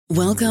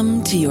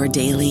Welcome to your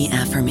daily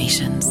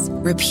affirmations.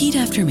 Repeat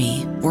after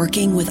me.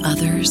 Working with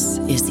others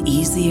is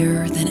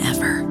easier than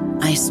ever.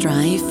 I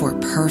strive for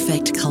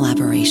perfect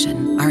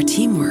collaboration. Our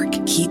teamwork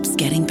keeps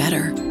getting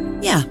better.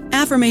 Yeah,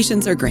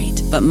 affirmations are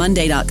great, but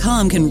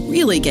Monday.com can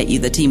really get you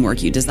the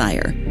teamwork you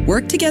desire.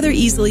 Work together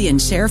easily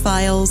and share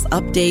files,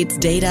 updates,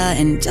 data,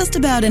 and just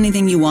about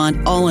anything you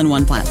want all in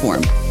one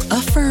platform.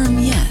 Affirm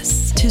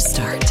yes to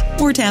start,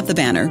 or tap the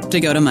banner to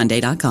go to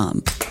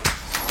Monday.com.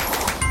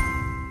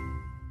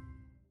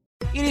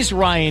 It is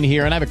Ryan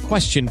here, and I have a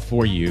question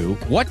for you.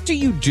 What do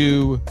you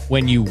do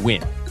when you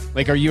win?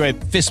 Like, are you a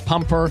fist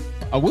pumper,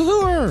 a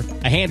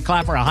woohooer, a hand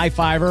clapper, a high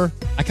fiver?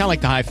 I kind of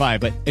like the high five,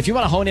 but if you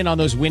want to hone in on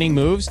those winning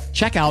moves,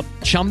 check out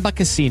Chumba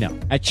Casino.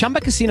 At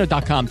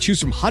ChumbaCasino.com, choose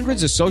from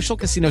hundreds of social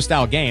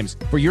casino-style games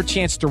for your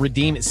chance to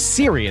redeem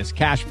serious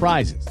cash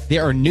prizes.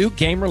 There are new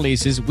game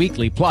releases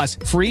weekly, plus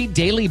free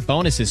daily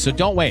bonuses. So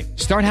don't wait.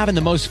 Start having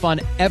the most fun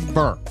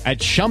ever at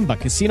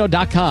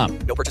ChumbaCasino.com.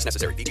 No purchase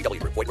necessary.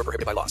 VGW. Void where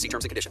prohibited by law. See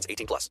terms and conditions.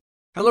 18+.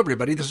 Hello,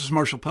 everybody. This is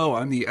Marshall Poe.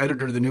 I'm the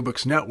editor of the New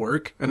Books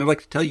Network, and I'd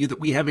like to tell you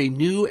that we have a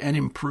new and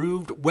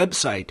improved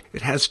website.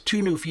 It has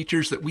two new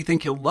features that we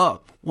think you'll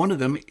love. One of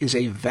them is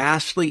a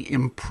vastly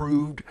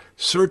improved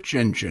search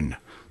engine,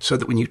 so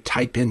that when you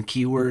type in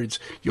keywords,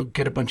 you'll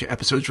get a bunch of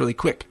episodes really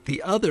quick.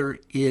 The other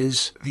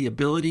is the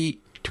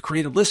ability to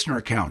create a listener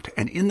account.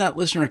 And in that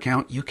listener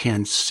account, you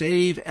can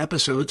save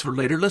episodes for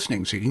later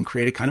listening. So you can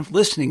create a kind of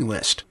listening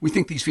list. We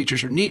think these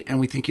features are neat, and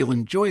we think you'll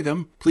enjoy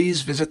them.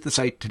 Please visit the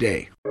site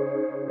today.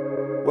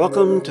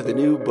 Welcome to the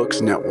New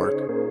Books Network.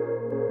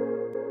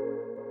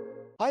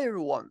 Hi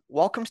everyone,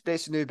 welcome to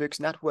today's New Books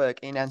Network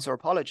in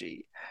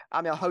Anthropology.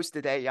 I'm your host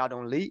today,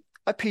 Yadong Li,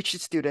 a PhD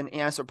student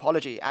in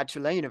anthropology at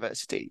Tulane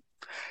University.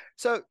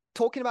 So,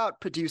 talking about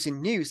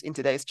producing news in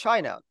today's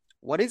China,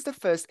 what is the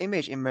first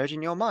image emerging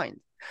in your mind?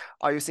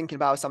 Are you thinking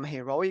about some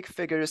heroic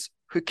figures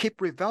who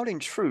keep revealing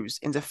truths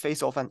in the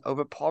face of an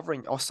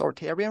overpowering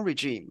authoritarian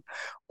regime?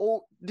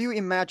 Or do you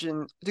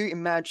imagine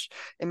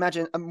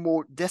a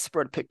more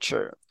desperate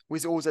picture,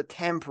 with all the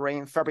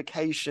tampering,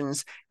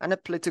 fabrications, and the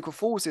political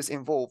forces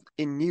involved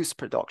in news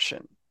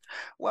production?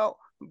 Well,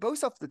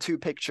 both of the two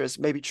pictures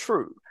may be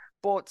true,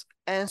 but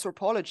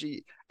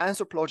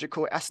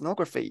anthropological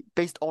ethnography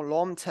based on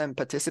long-term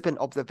participant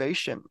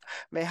observation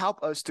may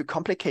help us to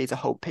complicate the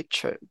whole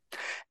picture.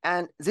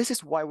 And this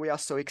is why we are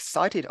so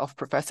excited of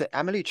Professor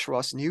Emily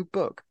Chua's new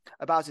book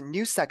about the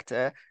news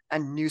sector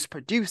and news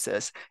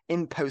producers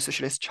in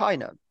post-socialist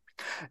China.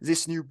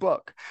 This new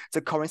book,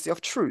 The Currency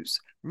of Truth,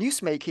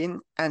 Newsmaking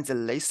and the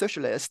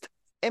Late-Socialist,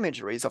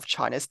 Imaginaries of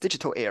China's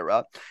Digital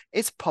Era,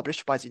 is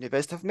published by the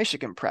University of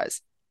Michigan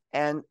Press.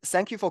 And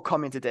thank you for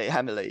coming today,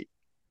 Emily.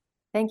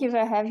 Thank you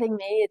for having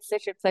me. It's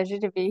such a pleasure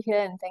to be here.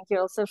 And thank you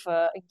also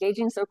for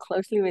engaging so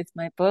closely with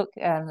my book.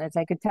 As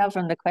I could tell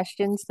from the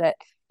questions that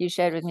you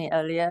shared with me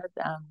earlier,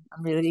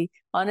 I'm really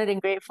honored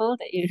and grateful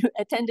that you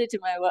attended to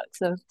my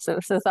work so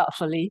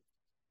thoughtfully.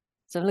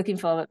 So I'm looking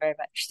forward very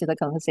much to the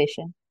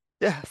conversation.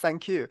 Yeah,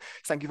 thank you.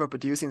 Thank you for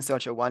producing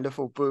such a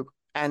wonderful book.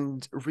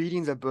 And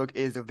reading the book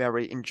is a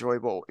very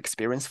enjoyable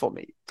experience for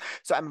me.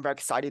 So I'm very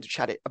excited to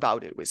chat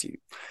about it with you.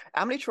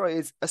 Emily Chua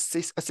is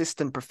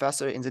assistant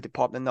professor in the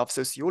Department of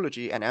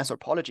Sociology and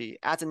Anthropology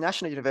at the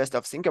National University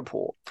of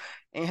Singapore.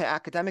 In her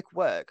academic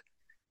work,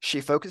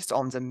 she focused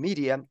on the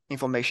media,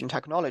 information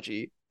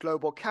technology,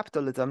 global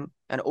capitalism,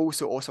 and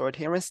also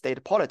authoritarian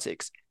state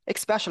politics,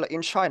 especially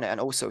in China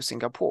and also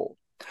Singapore.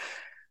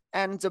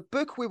 And the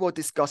book we will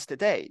discuss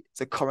today,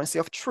 The Currency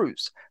of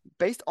Truth,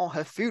 based on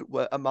her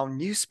fieldwork among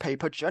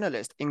newspaper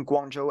journalists in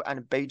Guangzhou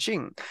and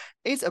Beijing,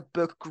 is a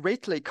book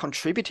greatly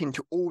contributing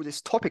to all these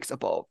topics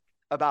above,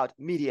 about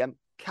media,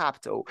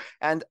 capital,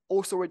 and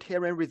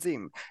authoritarian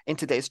regime in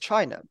today's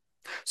China.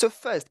 So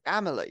first,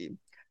 Emily,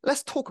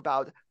 let's talk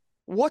about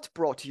what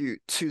brought you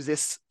to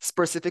this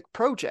specific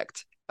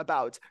project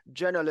about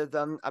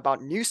journalism,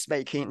 about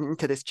newsmaking in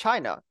today's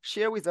China.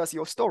 Share with us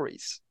your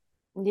stories.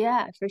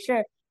 Yeah, for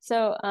sure.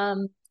 So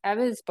I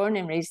was born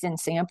and raised in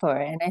Singapore,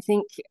 and I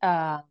think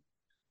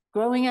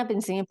growing up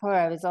in Singapore,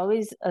 I was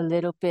always a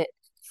little bit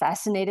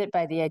fascinated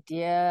by the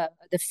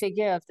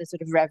figure of the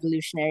sort of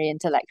revolutionary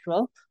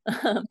intellectual,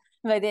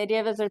 by the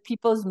idea of a sort of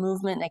people's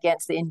movement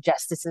against the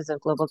injustices of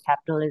global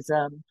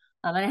capitalism.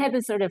 And I had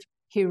this sort of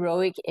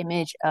heroic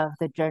image of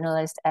the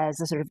journalist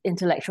as a sort of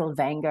intellectual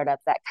vanguard of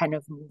that kind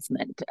of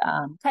movement,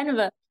 kind of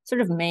a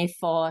sort of May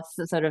 4th,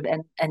 sort of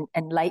an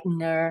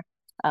enlightener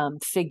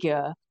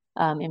figure.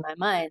 In my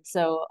mind.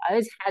 So I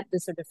always had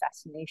this sort of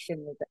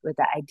fascination with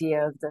the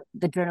idea of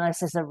the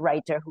journalist as a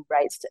writer who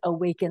writes to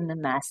awaken the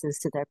masses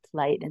to their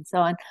plight and so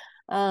on.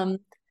 And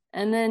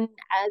then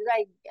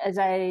as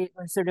I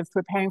was sort of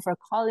preparing for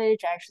college,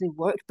 I actually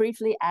worked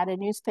briefly at a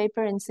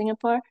newspaper in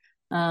Singapore.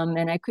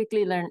 And I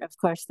quickly learned, of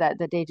course, that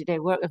the day-to-day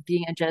work of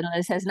being a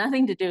journalist has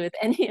nothing to do with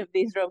any of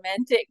these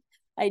romantic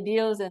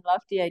ideals and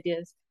lofty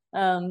ideas.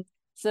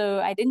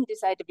 So I didn't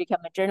decide to become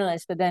a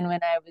journalist, but then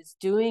when I was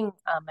doing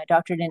my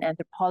doctorate in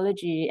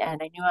anthropology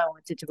and I knew I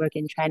wanted to work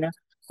in China,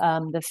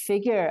 the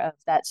figure of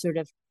that sort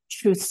of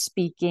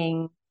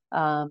truth-speaking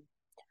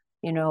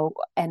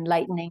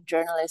enlightening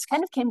journalist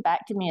kind of came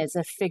back to me as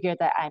a figure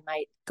that I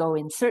might go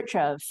in search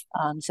of.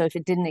 So if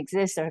it didn't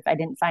exist, or if I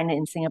didn't find it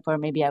in Singapore,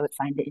 maybe I would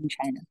find it in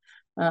China.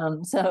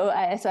 So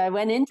I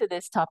went into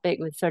this topic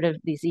with sort of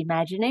these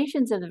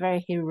imaginations of the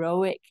very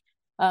heroic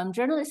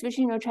journalists, which,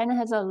 China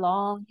has a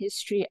long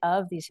history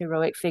of these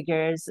heroic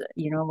figures,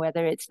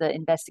 whether it's the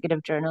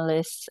investigative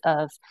journalists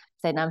of,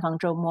 say, Nanfang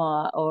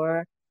Zhoumo,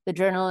 or the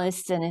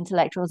journalists and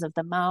intellectuals of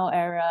the Mao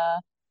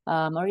era,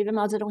 or even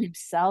Mao Zedong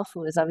himself,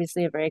 who was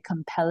obviously a very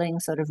compelling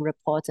sort of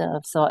reporter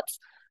of sorts.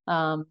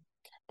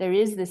 There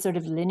is this sort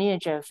of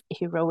lineage of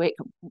heroic,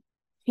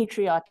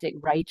 patriotic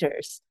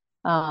writers.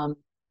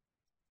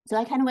 So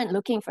I kind of went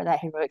looking for that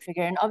heroic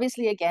figure, and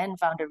obviously, again,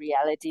 found a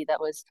reality that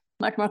was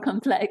much more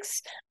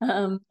complex.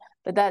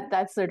 But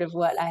that's sort of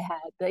what I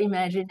had, the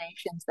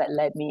imaginations that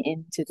led me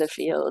into the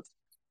field.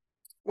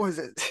 Was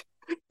it?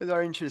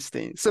 Very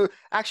interesting. So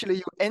actually,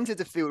 you entered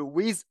the field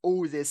with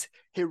all this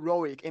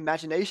heroic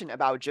imagination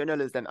about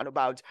journalism and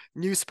about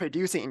news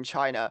producing in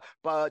China,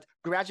 but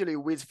gradually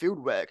with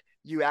fieldwork,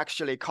 you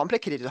actually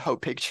complicated the whole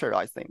picture,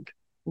 I think.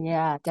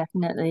 Yeah,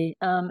 definitely.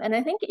 And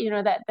I think,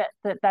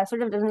 that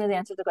sort of doesn't really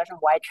answer the question,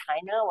 why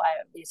China?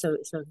 Why? So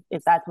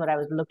if that's what I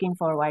was looking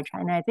for, why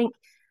China? I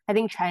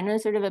think China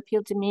sort of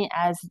appealed to me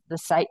as the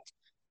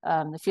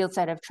field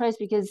site of choice,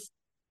 because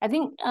I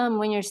think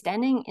when you're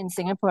standing in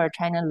Singapore,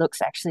 China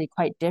looks actually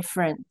quite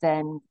different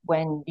than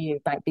when you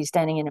might be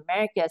standing in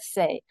America,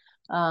 say.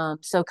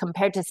 So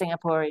compared to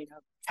Singapore,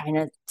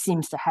 China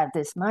seems to have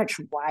this much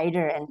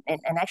wider and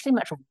actually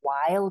much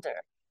wilder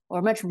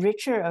or much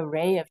richer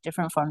array of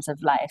different forms of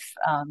life.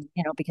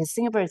 Because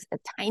Singapore is a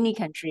tiny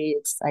country.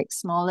 It's like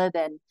smaller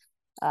than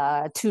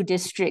 2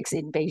 districts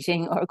in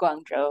Beijing or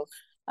Guangzhou.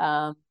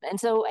 And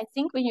so I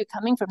think when you're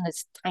coming from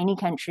this tiny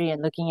country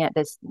and looking at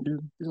this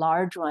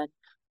large one,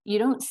 you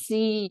don't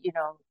see,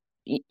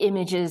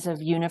 images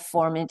of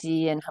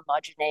uniformity and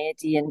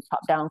homogeneity and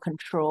top-down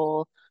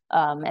control,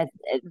 at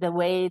the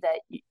way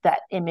that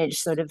image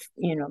sort of,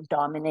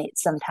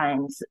 dominates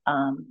sometimes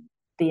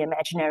the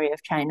imaginary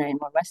of China in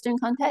more Western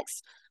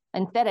contexts.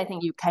 Instead, I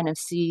think you kind of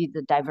see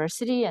the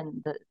diversity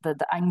and the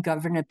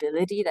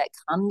ungovernability that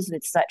comes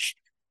with such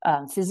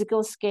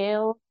physical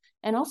scale,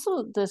 and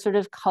also the sort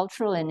of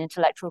cultural and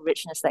intellectual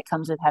richness that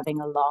comes with having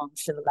a long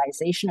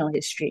civilizational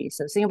history.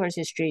 So Singapore's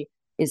history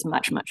is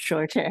much, much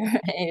shorter.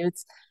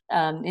 It's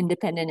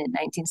independent in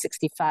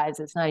 1965,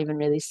 so it's not even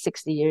really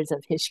 60 years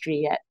of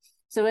history yet.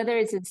 So whether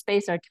it's in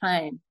space or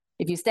time,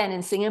 if you stand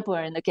in Singapore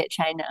and look at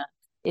China,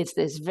 it's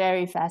this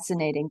very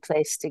fascinating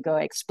place to go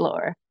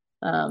explore.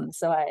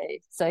 So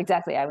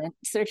exactly, I went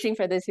searching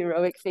for this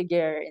heroic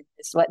figure in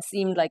this what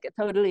seemed like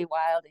a totally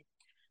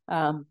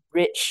wild,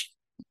 rich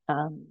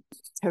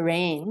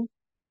terrain.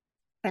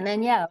 And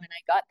then, when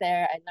I got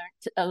there, I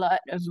learned a lot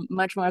of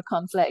much more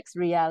complex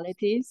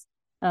realities,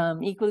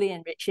 equally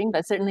enriching,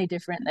 but certainly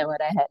different than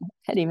what I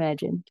had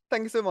imagined.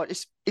 Thank you so much.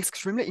 It's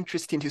extremely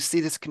interesting to see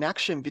this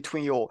connection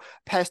between your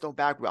personal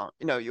background.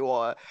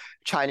 You're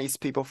Chinese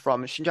people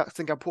from Xinjiang,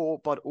 Singapore,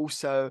 but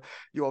also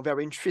you're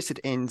very interested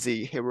in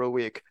the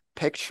heroic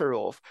picture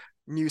of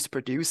news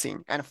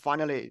producing. And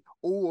finally,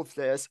 all of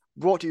this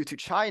brought you to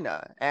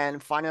China.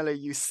 And finally,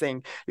 you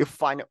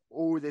find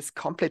all this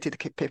completed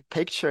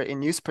picture in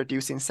news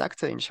producing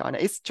sector in China.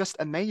 It's just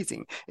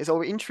amazing. It's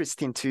always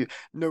interesting to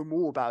know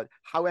more about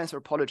how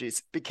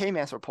anthropologists became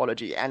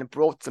anthropology and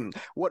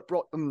what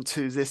brought them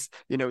to this,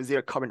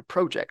 their current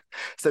project.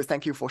 So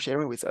thank you for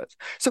sharing with us.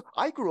 So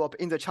I grew up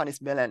in the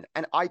Chinese mainland,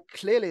 and I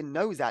clearly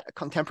know that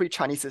contemporary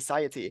Chinese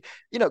society,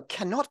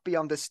 cannot be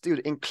understood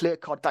in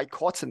clear-cut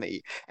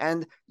dichotomy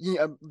and in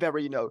a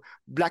very,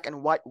 black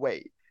and white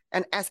way.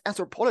 And as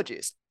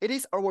anthropologists, it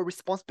is our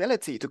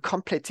responsibility to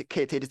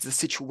complicate the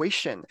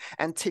situation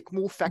and take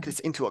more factors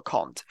into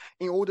account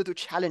in order to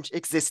challenge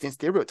existing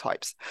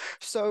stereotypes.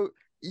 So,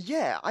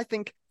 I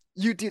think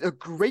you did a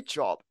great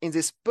job in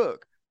this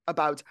book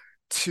about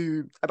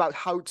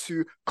how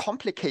to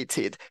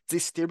complicate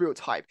this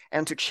stereotype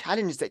and to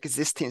challenge the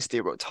existing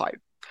stereotype.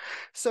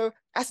 So,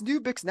 as New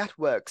Books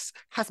Networks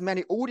has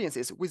many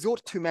audiences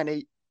without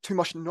too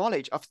much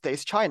knowledge of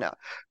today's China,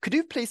 could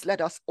you please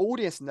let us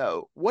audience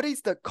know what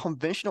is the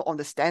conventional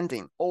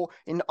understanding, or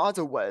in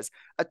other words,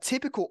 a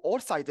typical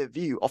outsider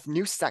view of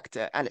news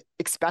sector, and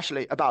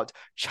especially about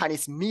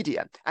Chinese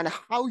media, and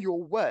how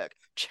your work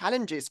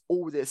challenges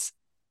all this,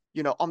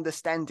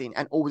 understanding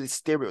and all these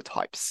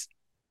stereotypes?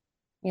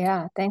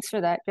 Yeah, thanks for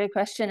that. Great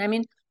question. I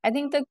mean, I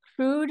think the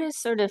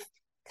crudest sort of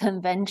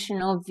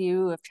conventional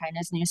view of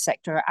China's news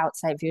sector, or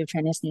outside view of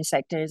China's news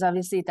sector, is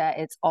obviously that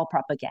it's all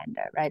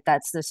propaganda, right?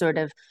 That's the sort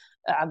of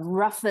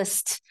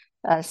roughest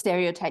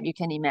stereotype you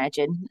can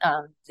imagine.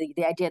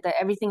 The idea that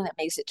everything that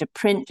makes it to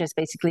print just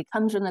basically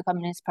comes from the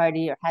Communist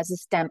Party or has a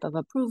stamp of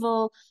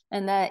approval,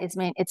 and that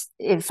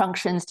it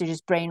functions to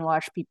just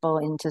brainwash people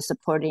into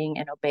supporting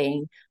and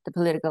obeying the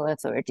political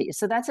authorities.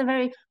 So that's a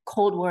very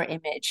Cold War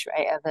image,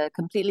 right, of a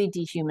completely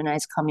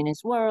dehumanized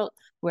communist world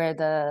where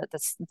the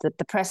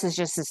press is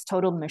just this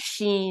total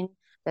machine,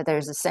 that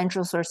there's a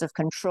central source of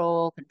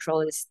control. Control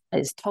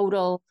is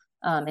total.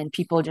 and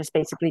people just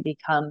basically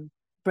become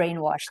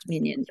brainwashed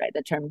minions, right?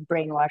 The term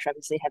brainwash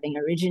obviously having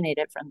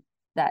originated from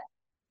that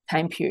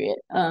time period.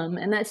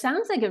 And that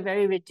sounds like a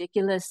very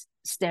ridiculous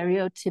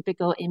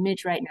stereotypical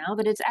image right now,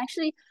 but it's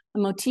actually a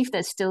motif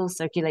that still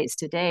circulates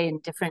today in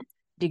different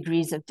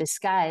degrees of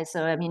disguise.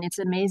 So, I mean, it's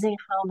amazing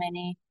how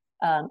many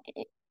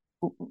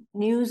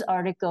news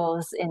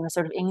articles in the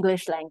sort of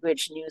English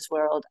language news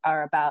world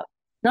are about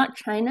not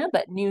China,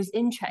 but news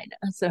in China.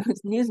 So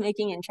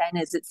newsmaking in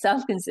China is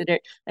itself considered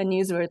a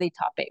newsworthy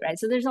topic, right?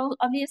 So there's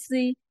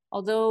obviously,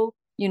 although,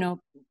 you know,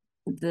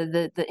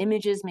 the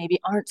images maybe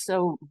aren't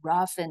so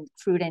rough and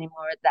crude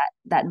anymore,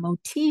 that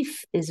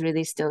motif is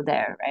really still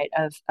there, right?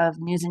 Of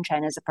news in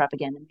China as a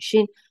propaganda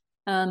machine.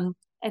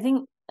 I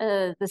think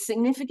the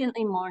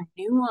significantly more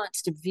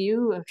nuanced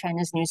view of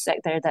China's news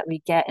sector that we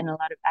get in a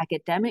lot of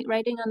academic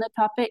writing on the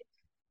topic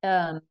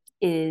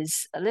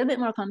is a little bit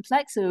more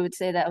complex. So we would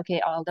say that,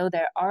 okay, although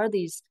there are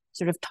these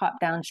sort of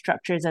top-down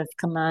structures of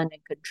command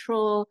and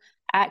control,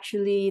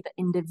 actually the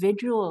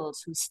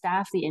individuals who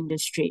staff the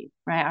industry,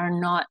 right, are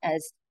not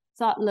as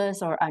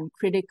thoughtless or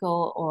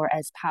uncritical or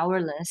as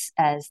powerless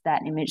as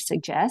that image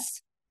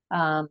suggests.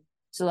 So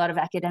a lot of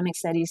academic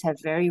studies have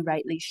very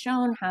rightly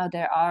shown how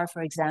there are,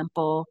 for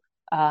example,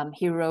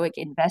 heroic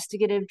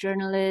investigative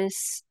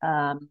journalists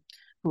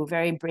who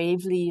very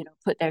bravely,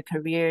 put their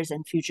careers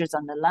and futures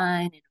on the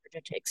line in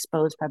order to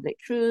expose public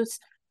truths,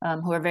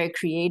 who are very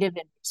creative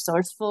and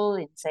resourceful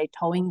in, say,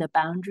 towing the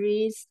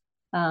boundaries.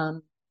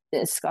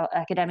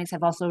 Academics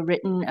have also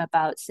written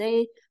about,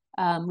 say,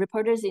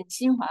 reporters in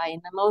Xinhua,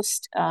 in the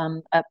most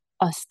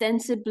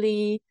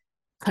ostensibly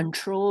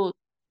controlled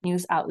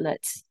news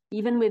outlets.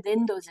 Even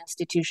within those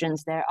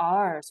institutions, there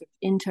are sort of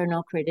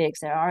internal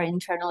critics, there are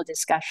internal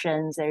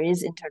discussions, there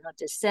is internal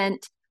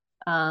dissent,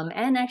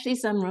 and actually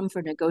some room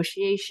for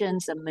negotiation,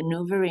 some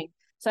maneuvering.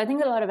 So I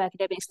think a lot of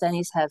academic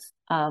studies have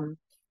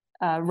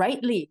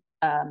rightly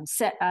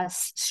set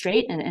us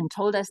straight and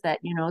told us that,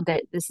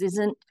 that this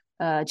isn't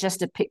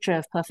just a picture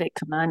of perfect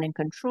command and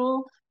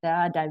control. There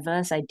are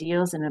diverse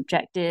ideals and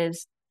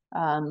objectives.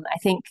 I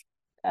think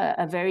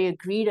a very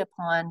agreed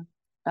upon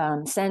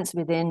sense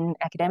within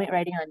academic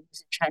writing on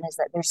news in China is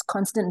that there's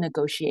constant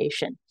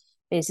negotiation.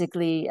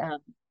 Basically,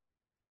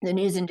 the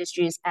news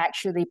industry is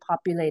actually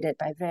populated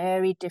by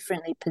very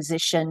differently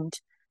positioned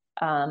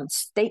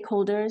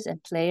stakeholders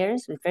and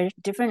players with very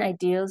different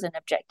ideals and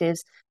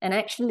objectives. And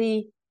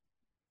actually,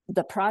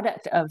 the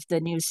product of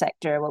the news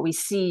sector, what we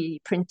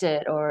see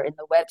printed or in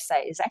the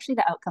website, is actually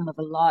the outcome of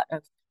a lot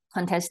of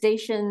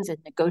contestations and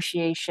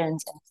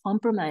negotiations and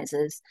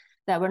compromises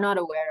that we're not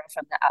aware of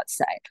from the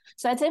outside.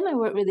 So I'd say my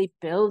work really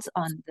builds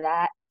on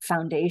that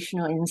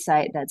foundational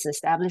insight that's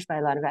established by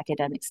a lot of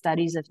academic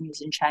studies of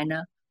news in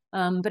China.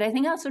 But I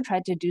think I also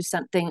tried to do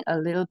something a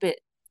little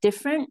bit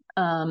different,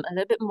 a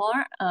little bit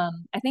more.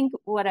 I think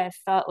what I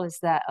felt was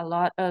that a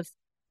lot of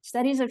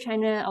studies of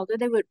China, although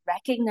they would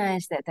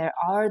recognize that there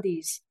are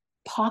these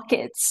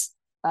pockets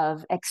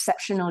of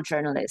exceptional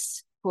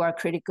journalists who are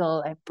critical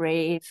and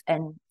brave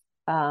and,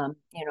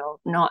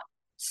 not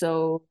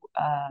so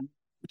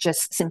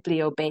just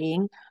simply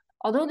obeying.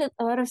 Although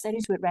a lot of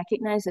studies would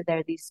recognize that there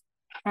are these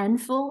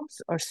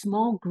handfuls or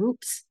small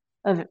groups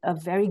of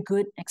very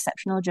good,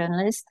 exceptional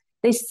journalists,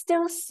 they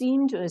still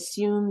seem to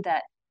assume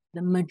that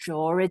the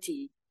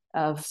majority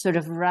of sort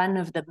of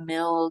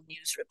run-of-the-mill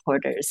news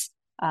reporters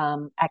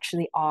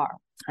actually are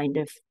kind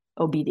of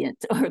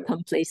obedient or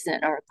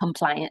complacent or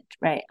compliant,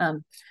 right?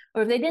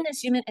 Or if they didn't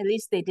assume it, at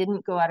least they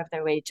didn't go out of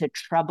their way to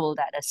trouble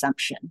that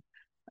assumption.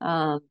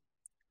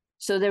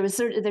 So there's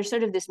sort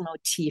of this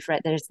motif,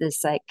 right? There's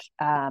this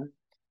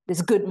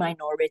this good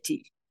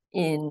minority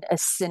in a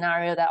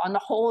scenario that on the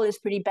whole is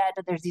pretty bad,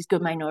 but there's these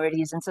good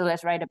minorities. And so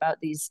let's write about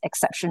these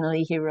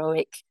exceptionally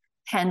heroic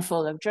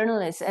handful of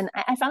journalists. And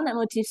I found that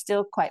motif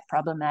still quite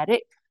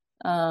problematic.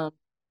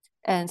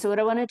 And so what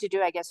I wanted to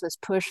do, I guess, was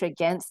push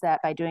against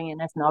that by doing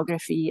an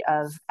ethnography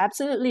of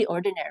absolutely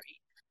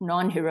ordinary,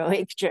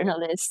 non-heroic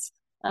journalists,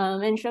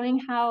 and showing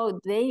how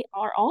they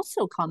are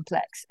also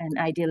complex and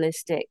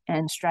idealistic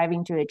and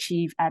striving to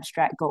achieve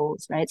abstract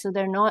goals, right? So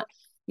they're not,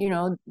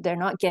 they're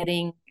not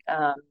getting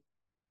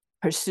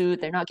pursued,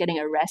 they're not getting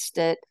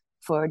arrested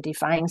for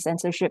defying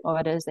censorship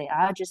orders. They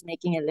are just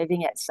making a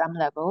living at some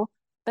level.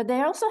 But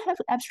they also have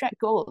abstract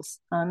goals,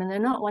 and they're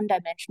not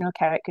one-dimensional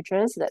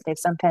caricatures that they've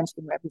sometimes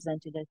been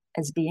represented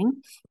as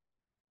being.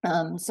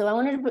 So I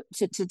wanted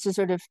to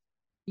sort of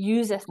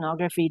use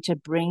ethnography to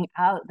bring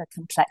out the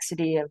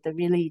complexity of the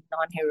really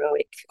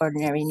non-heroic,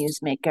 ordinary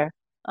newsmaker.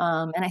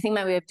 And I think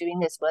my way of doing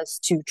this was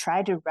to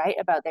try to write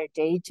about their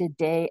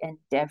day-to-day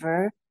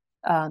endeavor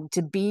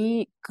to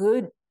be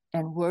good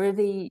and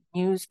worthy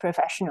news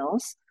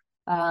professionals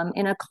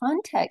in a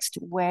context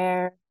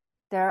where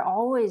there are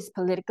always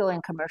political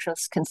and commercial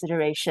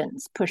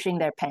considerations pushing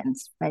their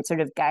pens, right?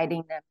 Sort of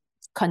guiding them,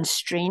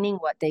 constraining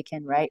what they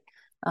can write.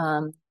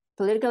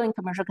 Political and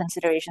commercial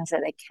considerations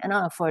that they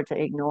cannot afford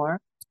to ignore.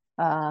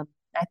 I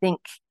think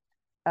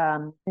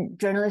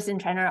journalists in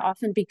China are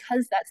often,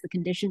 because that's the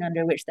condition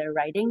under which they're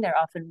writing, they're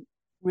often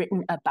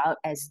written about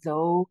as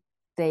though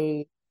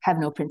they have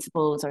no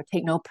principles or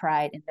take no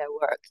pride in their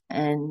work.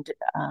 And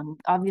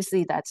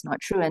obviously that's not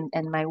true.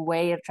 And my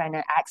way of trying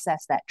to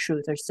access that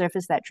truth or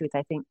surface that truth,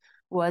 I think,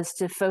 was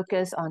to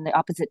focus on the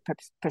opposite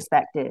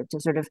perspective, to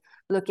sort of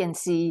look and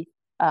see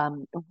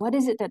what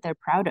is it that they're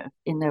proud of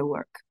in their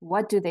work?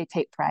 What do they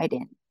take pride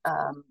in?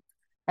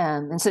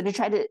 And so to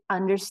try to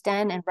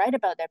understand and write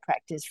about their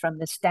practice from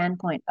the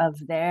standpoint of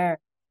their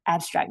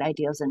abstract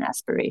ideals and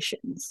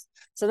aspirations.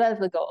 So that's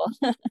the goal.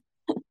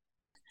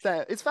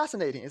 So it's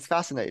fascinating. It's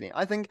fascinating.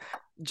 I think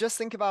just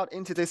think about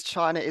into this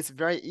China, it's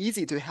very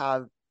easy to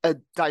have a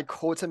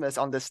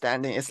dichotomous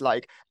understanding. It's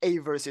like A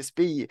versus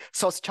B,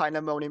 South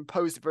China Morning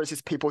Post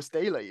versus People's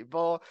Daily.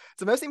 But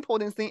the most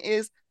important thing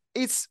is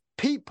it's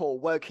people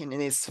working in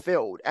this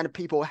field and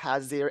people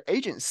has their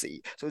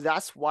agency. So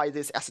that's why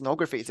this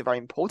ethnography is very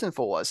important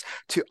for us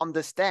to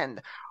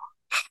understand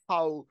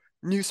how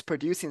news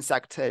producing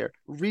sector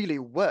really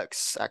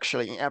works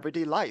actually in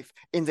everyday life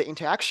in the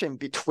interaction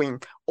between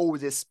all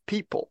these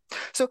people.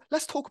 So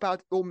let's talk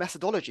about your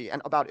methodology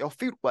and about your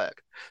fieldwork.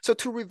 So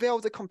to reveal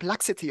the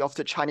complexity of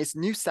the Chinese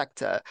news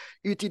sector,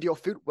 you did your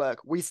fieldwork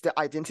with the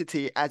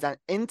identity as an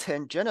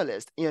intern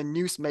journalist in a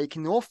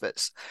newsmaking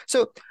office.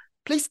 So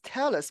please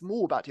tell us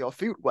more about your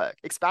fieldwork,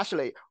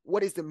 especially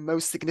what is the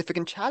most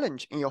significant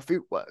challenge in your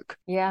fieldwork?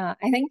 Yeah,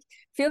 I think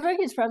fieldwork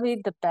is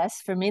probably the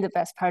best, for me, the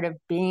best part of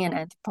being an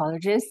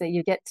anthropologist, that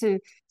you get to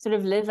sort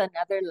of live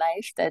another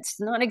life that's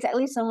not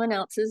exactly someone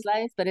else's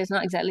life, but it's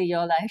not exactly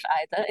your life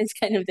either. It's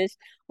kind of this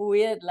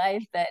weird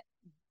life that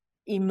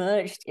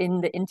emerged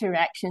in the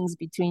interactions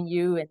between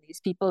you and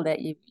these people that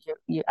you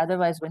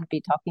otherwise wouldn't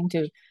be talking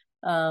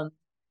to.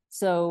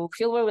 So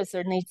fieldwork was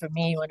certainly for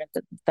me one of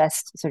the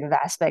best sort of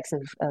aspects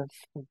of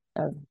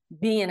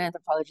being an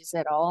anthropologist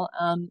at all.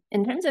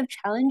 In terms of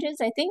challenges,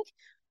 I think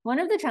one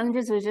of the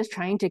challenges was just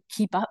trying to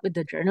keep up with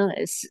the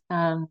journalists.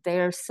 They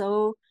are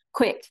so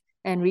quick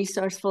and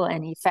resourceful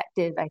and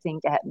effective, I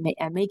think, at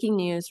making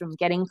news, from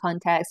getting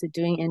contacts to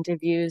doing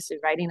interviews to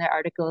writing their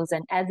articles.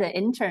 And as an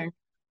intern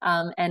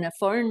and a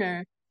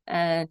foreigner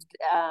and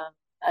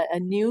a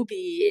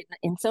newbie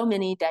in so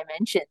many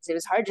dimensions, it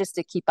was hard just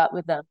to keep up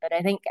with them. But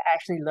I think I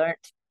actually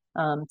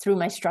learned through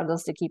my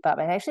struggles to keep up.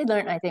 I actually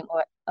learned, I think,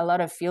 a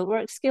lot of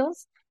fieldwork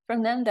skills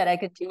from them that I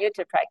continue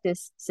to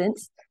practice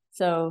since.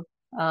 So,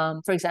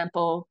 for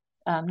example,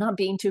 not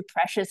being too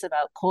precious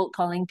about cold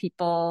calling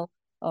people,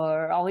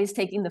 or always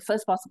taking the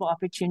first possible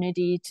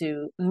opportunity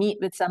to meet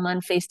with someone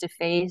face to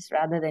face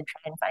rather than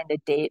try and find a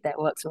date that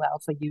works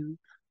well for you,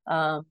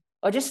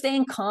 or just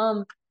staying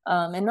calm.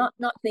 And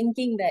not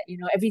thinking that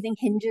everything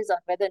hinges on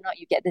whether or not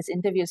you get this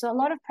interview. So a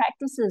lot of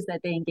practices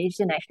that they engaged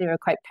in actually were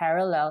quite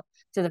parallel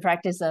to the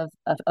practice of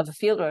a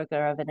field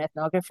worker, of an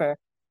ethnographer.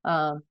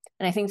 And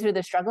I think through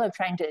the struggle of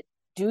trying to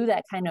do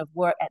that kind of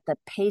work at the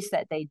pace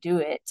that they do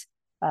it,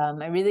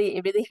 it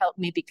really helped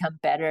me become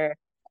better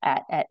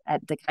at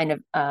the kind of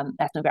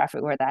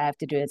ethnographic work that I have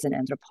to do as an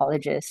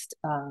anthropologist.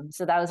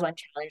 So that was one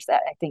challenge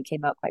that I think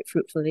came out quite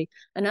fruitfully.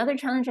 Another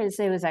challenge I'd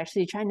say was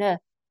actually trying to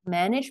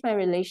manage my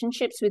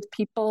relationships with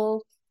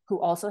people who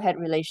also had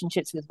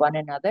relationships with one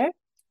another.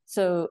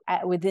 So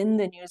within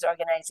the news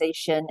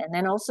organization, and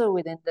then also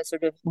within the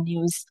sort of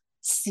news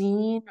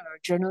scene or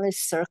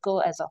journalist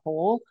circle as a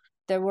whole,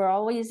 there were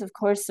always, of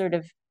course, sort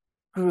of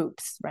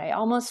groups, right?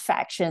 Almost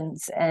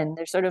factions, and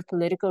there's sort of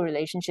political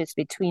relationships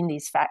between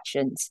these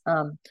factions.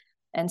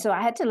 And so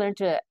I had to learn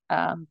to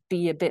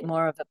be a bit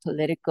more of a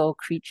political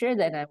creature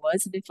than I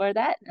was before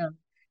that.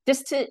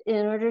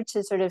 In order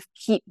to sort of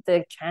keep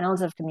the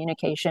channels of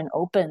communication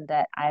open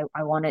that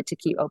I wanted to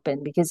keep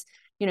open. Because,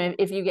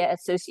 if you get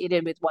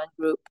associated with one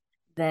group,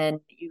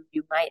 then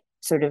you might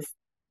sort of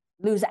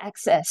lose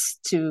access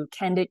to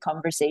candid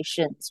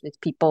conversations with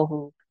people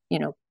who,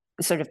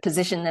 sort of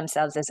position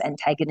themselves as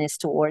antagonists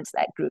towards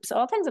that group. So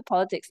all kinds of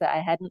politics that I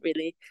hadn't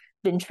really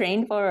been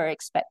trained for or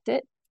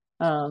expected.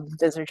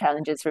 Those are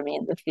challenges for me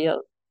in the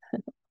field.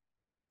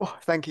 Oh,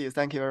 thank you.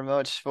 Thank you very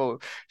much for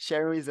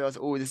sharing with us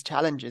all these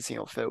challenges in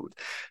your field.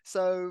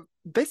 So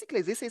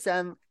basically, this is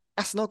an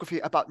ethnography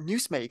about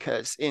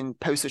newsmakers in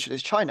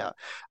post-socialist China.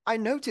 I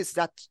noticed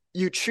that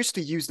you choose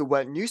to use the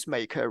word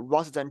newsmaker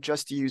rather than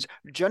just use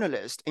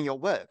journalist in your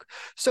work.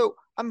 So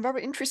I'm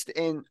very interested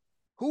in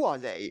who are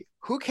they?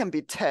 Who can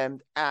be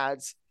termed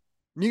as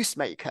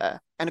newsmaker?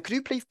 And could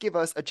you please give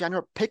us a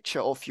general picture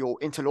of your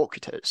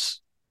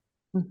interlocutors?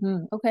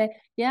 Okay.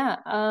 Yeah.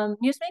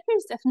 Newsmaker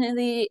is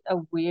definitely a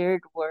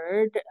weird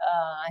word.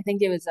 I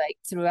think it was like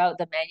throughout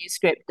the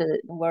manuscript, the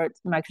word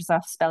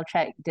Microsoft spell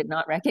check did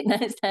not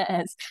recognize that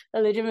as a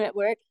legitimate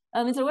word.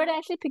 It's a word I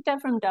actually picked up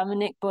from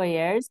Dominic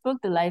Boyer's book,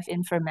 The Life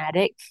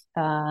Informatic.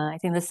 I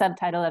think the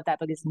subtitle of that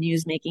book is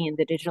Newsmaking in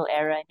the Digital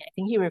Era. And I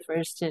think he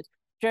refers to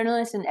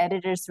journalists and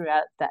editors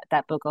throughout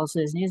that book also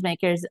as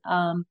newsmakers.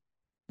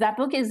 That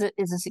book is a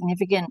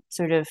significant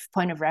sort of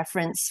point of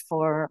reference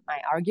for my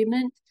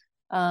argument.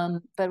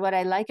 But what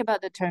I like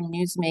about the term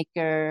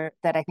newsmaker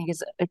that I think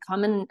is a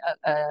common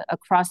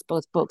across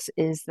both books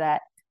is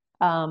that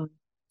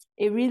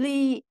it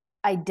really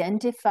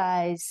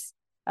identifies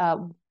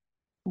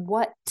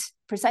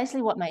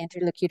precisely what my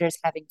interlocutors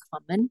have in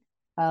common.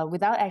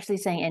 without actually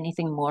saying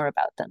anything more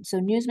about them. So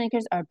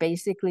newsmakers are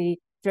basically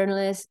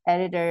journalists,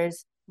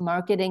 editors,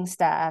 marketing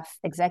staff,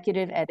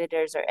 executive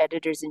editors or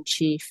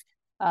editors-in-chief,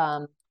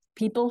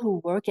 people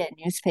who work at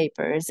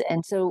newspapers.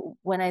 And so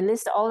when I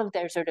list all of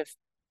their sort of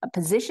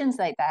positions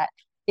like that,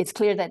 it's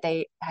clear that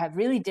they have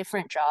really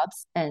different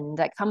jobs and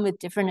that come with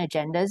different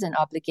agendas and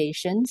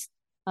obligations.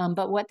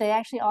 But what they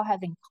actually all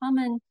have in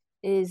common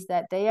is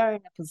that they are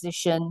in a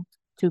position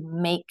to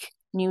make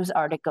news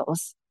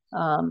articles,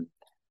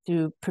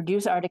 to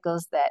produce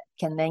articles that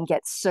can then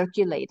get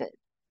circulated,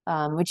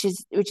 which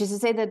is to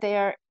say that they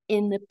are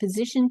in the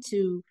position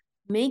to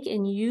make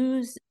and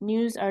use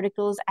news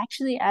articles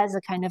actually as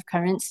a kind of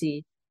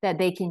currency that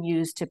they can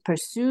use to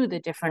pursue the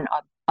different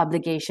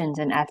obligations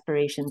and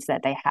aspirations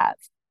that they have.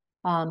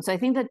 So I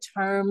think the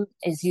term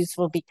is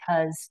useful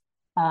because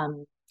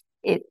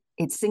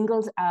it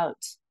singles out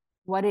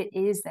what it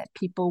is that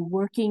people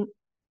working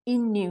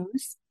in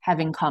news have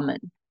in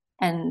common.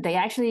 And they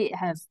actually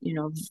have,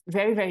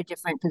 very, very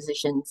different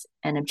positions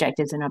and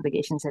objectives and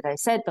obligations that I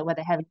said, but what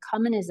they have in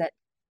common is that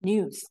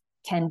news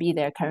can be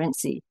their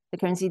currency, the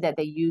currency that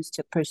they use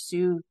to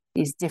pursue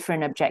these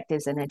different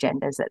objectives and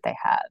agendas that they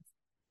have.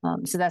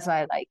 So that's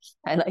why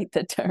I like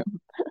the term.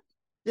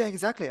 Yeah,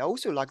 exactly. I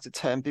also like the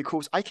term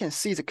because I can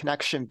see the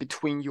connection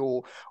between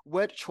your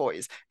word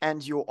choice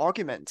and your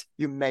argument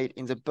you made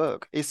in the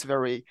book. It's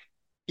very,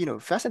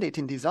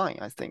 fascinating design,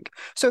 I think.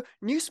 So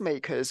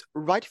newsmakers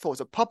write for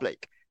the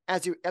public,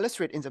 as you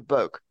illustrate in the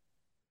book,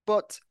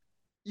 but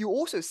you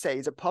also say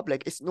the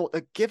public is not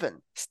a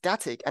given,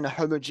 static, and a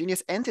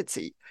homogeneous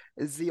entity.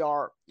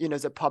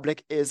 The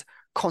public is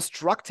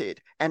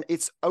constructed and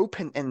it's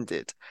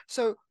open-ended.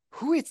 So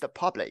who is the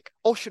public?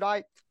 Or should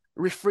I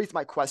rephrase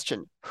my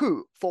question?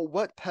 Who, for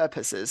what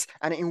purposes,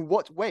 and in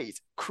what ways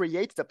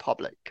create the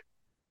public?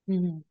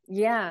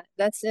 Yeah,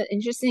 that's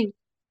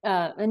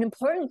an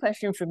important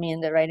question for me in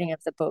the writing of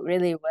the book.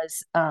 Really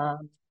was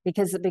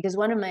because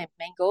one of my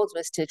main goals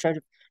was to try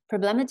to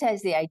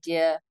problematize the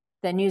idea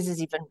that news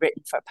is even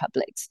written for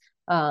publics.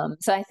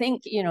 So I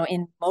think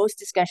in most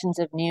discussions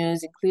of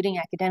news, including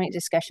academic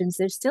discussions,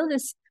 there's still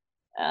this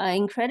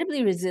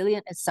incredibly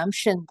resilient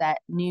assumption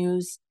that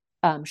news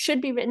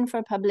should be written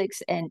for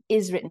publics and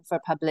is written for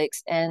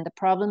publics. And the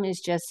problem is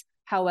just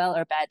how well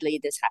or badly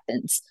this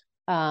happens.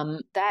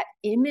 That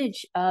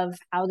image of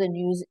how the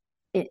news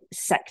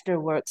sector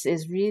works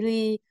is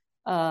really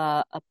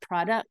a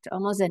product,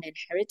 almost an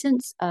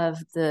inheritance of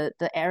the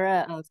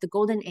era of the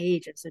golden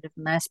age of sort of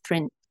mass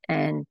print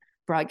and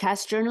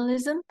broadcast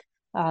journalism.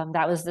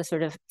 That was the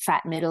sort of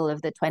fat middle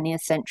of the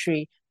 20th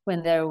century,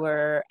 when there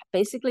were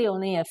basically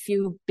only a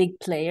few big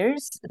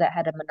players that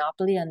had a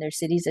monopoly on their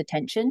city's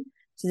attention.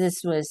 So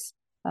this was,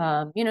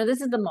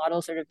 this is the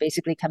model sort of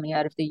basically coming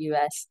out of the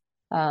US.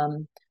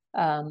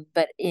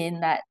 But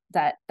in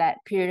that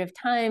period of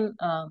time,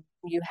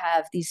 you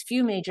have these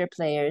few major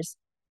players.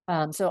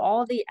 So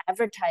all the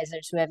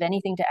advertisers who have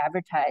anything to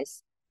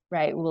advertise,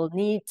 right, will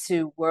need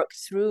to work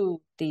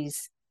through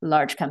these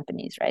large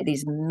companies, right,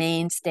 these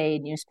mainstay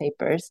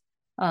newspapers.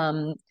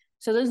 So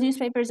those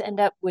newspapers end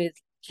up with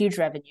huge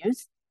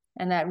revenues,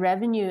 and that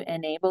revenue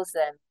enables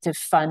them to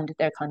fund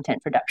their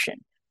content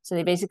production. So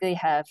they basically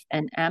have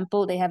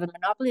they have a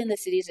monopoly on the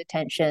city's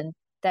attention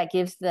that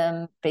gives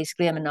them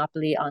basically a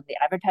monopoly on the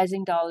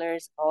advertising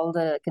dollars, all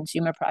the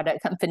consumer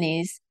product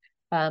companies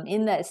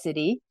in that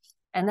city.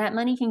 And that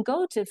money can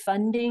go to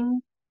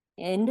funding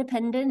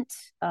independent,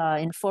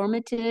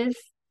 informative,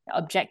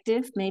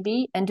 objective,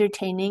 maybe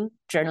entertaining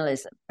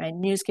journalism, right?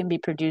 News can be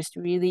produced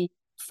really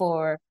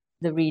for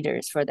the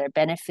readers, for their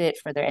benefit,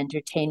 for their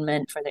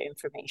entertainment, for their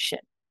information.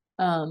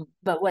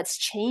 But what's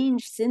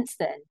changed since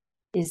then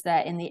is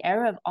that in the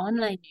era of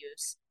online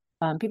news,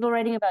 people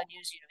writing about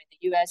news, in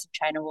the US and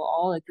China will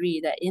all agree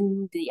that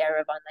in the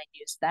era of online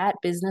news, that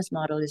business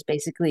model is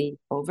basically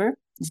over.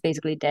 It's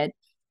basically dead.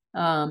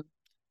 And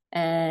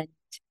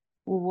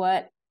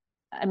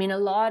a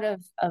lot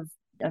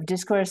of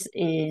discourse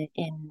in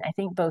I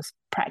think both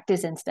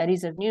practice and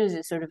studies of news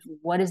is sort of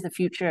what is the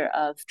future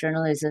of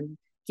journalism,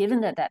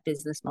 given that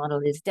business model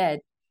is dead.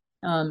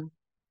 And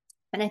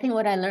I think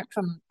what I learned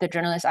from the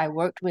journalists I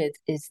worked with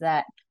is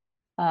that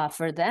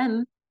for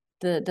them,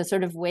 the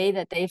sort of way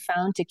that they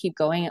found to keep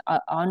going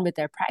on with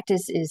their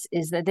practice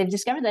is that they've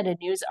discovered that a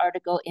news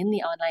article in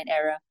the online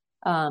era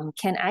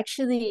can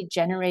actually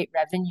generate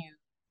revenue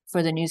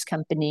for the news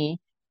company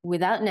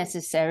without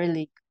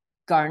necessarily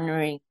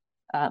garnering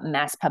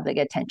mass public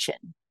attention.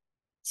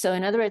 So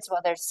in other words,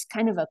 while there's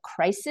kind of a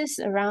crisis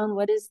around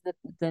what is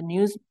the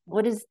news,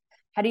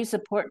 how do you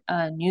support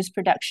news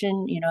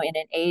production, in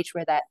an age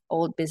where that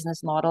old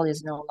business model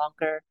is no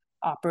longer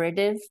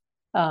operative?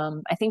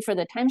 I think for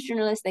the Times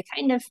journalists, they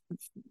kind of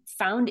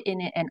found in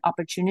it an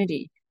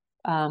opportunity,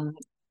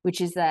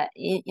 which is that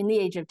in the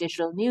age of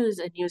digital news,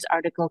 a news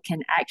article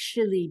can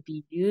actually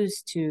be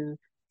used to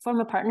form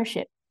a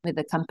partnership with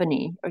a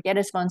company or get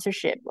a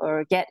sponsorship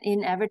or get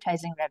in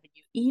advertising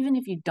revenue, even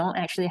if you don't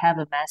actually have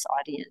a mass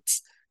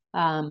audience.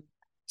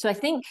 So I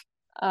think,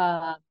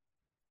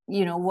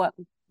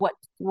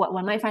 what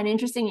one might find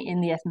interesting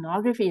in the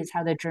ethnography is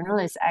how the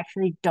journalists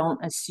actually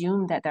don't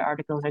assume that their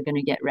articles are going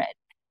to get read.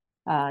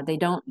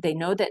 They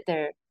know that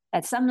they're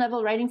at some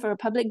level writing for a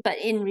public, but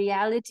in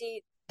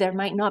reality, there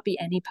might not be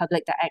any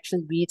public that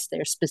actually reads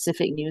their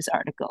specific news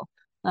article.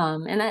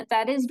 And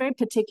that is very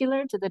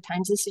particular to the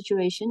Times'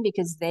 situation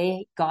because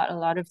they got a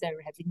lot of their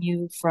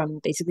revenue from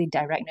basically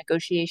direct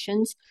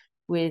negotiations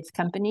with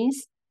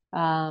companies.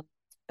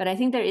 But I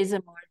think there is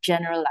a more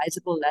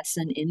generalizable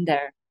lesson in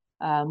there,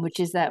 which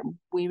is that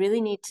we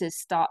really need to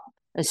stop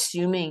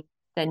assuming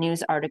that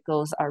news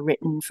articles are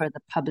written for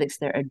the publics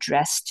they're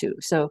addressed to.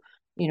 So,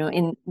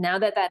 now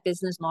that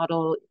business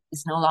model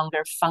is no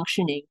longer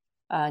functioning,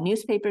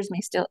 newspapers may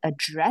still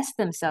address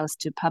themselves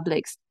to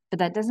publics, but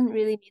that doesn't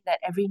really mean that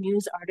every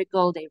news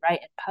article they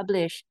write and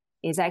publish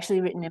is actually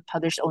written and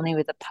published only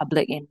with the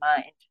public in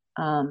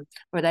mind,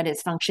 or that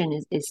its function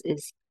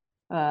is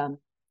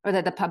or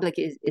that the public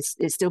is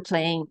still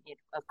playing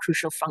a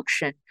crucial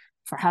function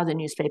for how the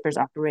newspapers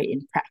operate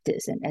in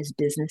practice and as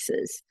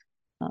businesses.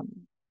 So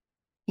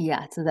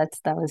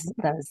that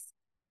was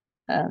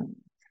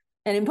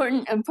an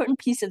important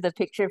piece of the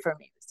picture for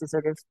me, was to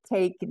sort of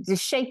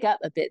shake up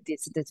a bit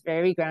this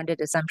very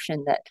grounded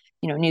assumption that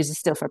news is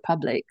still for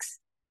publics.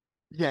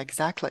 Yeah,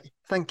 exactly.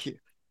 Thank you.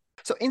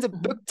 So in the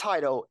book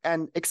title,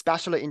 and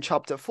especially in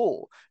chapter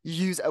 4, you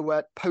use a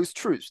word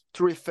post-truth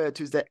to refer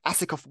to the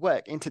ethic of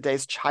work in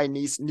today's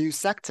Chinese news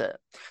sector.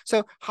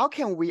 So how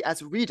can we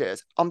as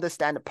readers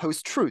understand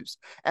post-truth,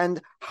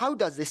 and how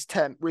does this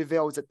term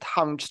reveal the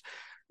Times'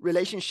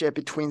 relationship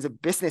between the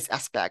business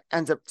aspect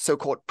and the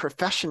so-called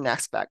professional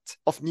aspect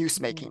of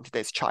newsmaking in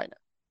today's China?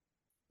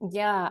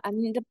 Yeah, I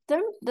mean,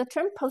 the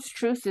term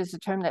post-truth is a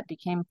term that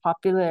became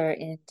popular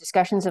in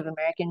discussions of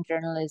American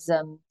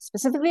journalism,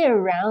 specifically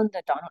around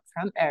the Donald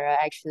Trump era,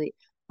 actually,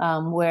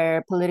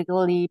 where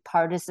politically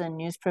partisan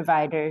news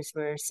providers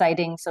were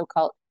citing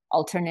so-called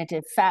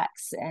alternative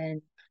facts,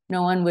 and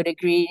no one would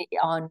agree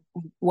on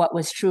what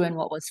was true and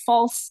what was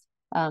false.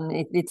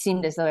 It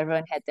seemed as though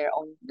everyone had their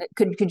own,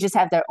 could just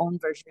have their own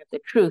version of the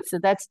truth. So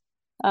that's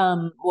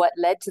what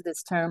led to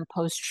this term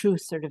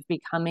post-truth sort of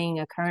becoming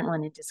a current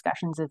one in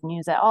discussions of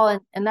news at all.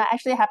 And that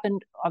actually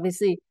happened,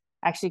 obviously,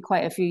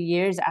 quite a few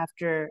years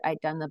after I'd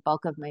done the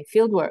bulk of my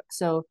fieldwork.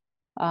 So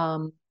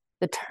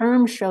the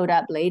term showed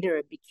up later,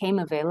 it became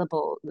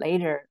available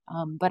later,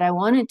 but I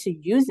wanted to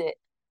use it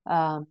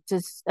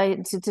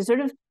to sort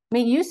of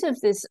make use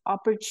of this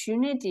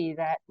opportunity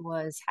that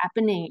was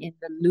happening in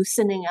the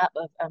loosening up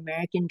of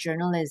American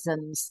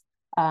journalism's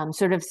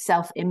sort of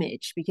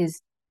self-image,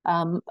 because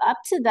up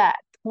to that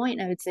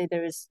point, I would say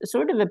there was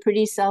sort of a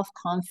pretty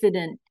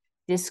self-confident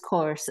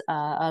discourse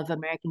of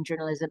American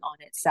journalism on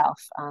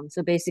itself.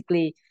 So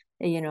basically,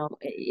 in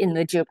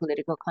the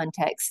geopolitical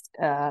context,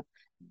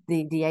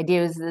 the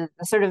idea was the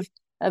sort of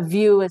a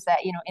view is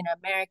that, in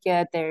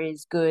America, there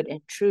is good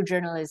and true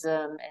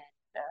journalism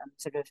and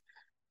sort of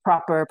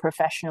proper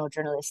professional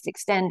journalistic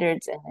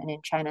standards, and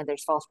in China,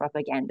 there's false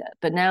propaganda.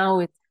 But now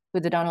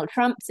with the Donald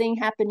Trump thing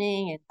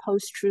happening and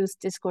post-truth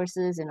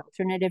discourses and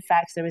alternative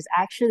facts, there was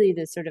actually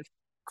this sort of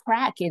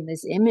crack in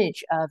this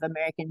image of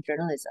American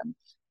journalism.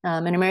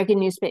 And American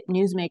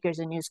newsmakers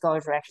and news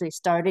scholars were actually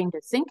starting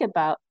to think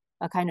about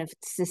a kind of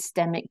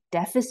systemic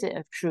deficit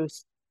of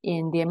truth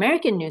in the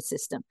American news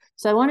system.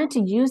 So I wanted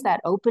to use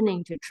that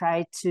opening to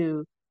try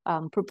to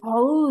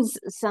propose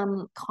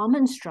some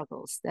common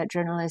struggles that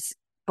journalists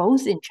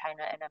both in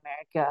China and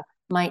America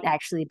might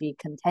actually be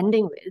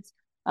contending with,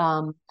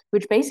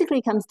 which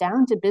basically comes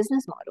down to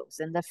business models.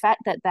 And the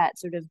fact that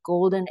sort of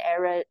golden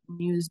era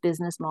news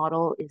business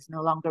model is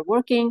no longer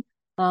working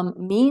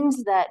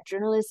means that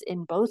journalists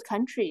in both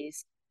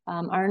countries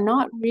are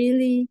not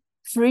really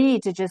free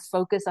to just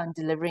focus on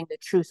delivering the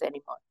truth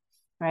anymore,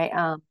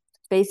 right?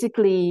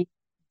 Basically,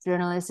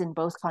 journalists in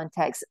both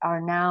contexts are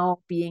now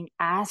being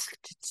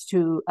asked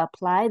to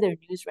apply their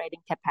news writing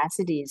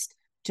capacities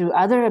to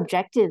other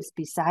objectives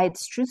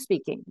besides truth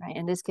speaking, right?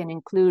 And this can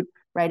include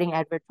writing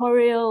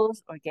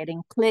advertorials or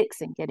getting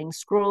clicks and getting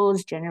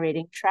scrolls,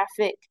 generating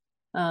traffic.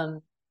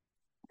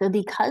 So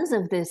because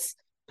of this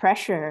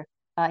pressure,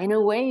 in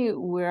a way,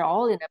 we're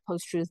all in a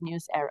post-truth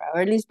news era, or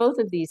at least both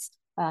of these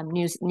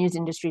news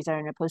industries are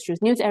in a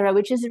post-truth news era,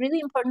 which is really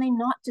importantly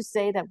not to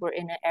say that we're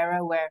in an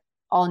era where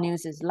all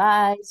news is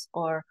lies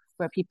or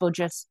where people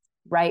just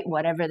write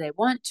whatever they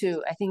want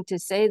to. I think to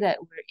say that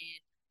we're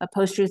in a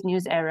post-truth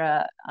news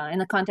era, in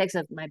the context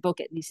of my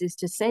book at least, is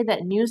to say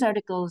that news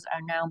articles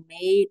are now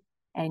made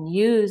and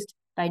used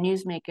by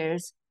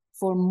newsmakers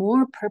for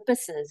more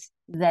purposes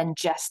than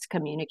just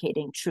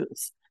communicating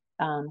truth.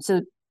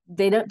 So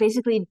they don't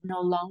basically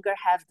no longer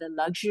have the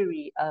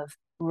luxury of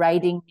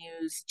writing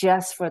news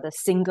just for the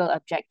single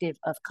objective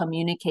of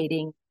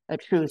communicating a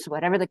truth,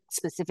 whatever the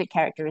specific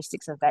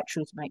characteristics of that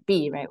truth might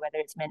be, right? Whether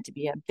it's meant to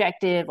be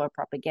objective or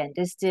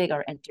propagandistic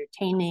or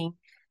entertaining.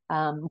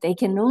 They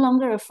can no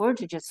longer afford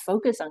to just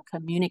focus on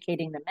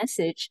communicating the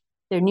message.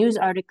 Their news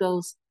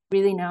articles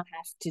really now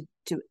have to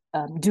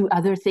do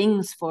other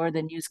things for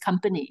the news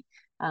company.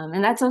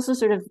 And that's also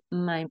sort of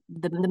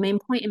the main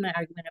point in my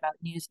argument about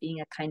news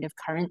being a kind of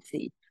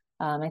currency.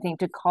 I think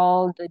to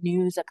call the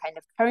news a kind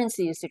of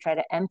currency is to try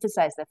to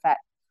emphasize the fact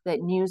that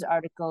news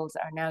articles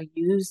are now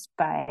used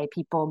by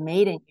people,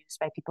 made and used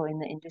by people in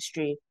the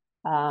industry,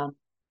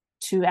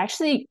 to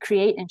actually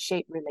create and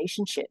shape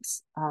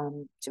relationships,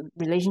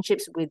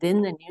 relationships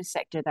within the news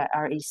sector that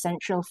are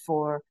essential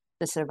for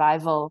the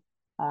survival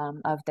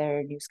of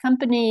their news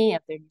company,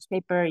 of their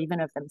newspaper,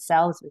 even of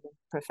themselves within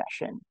the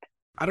profession.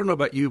 I don't know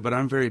about you, but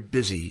I'm very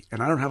busy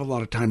and I don't have a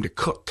lot of time to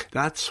cook.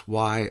 That's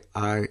why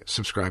I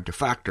subscribe to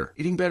Factor.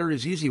 Eating better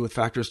is easy with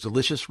Factor's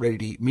delicious,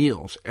 ready-to-eat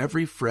meals.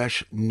 Every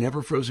fresh,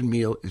 never frozen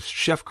meal is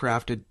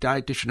chef-crafted,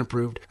 dietitian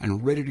approved,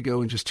 and ready to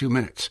go in just 2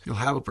 minutes. You'll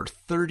have over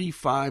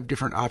 35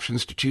 different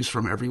options to choose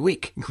from every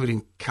week,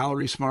 including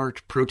Calorie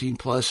Smart, Protein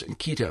Plus, and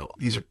Keto.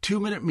 These are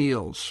 2-minute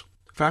meals.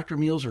 Factor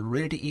meals are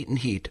ready to eat and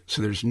heat,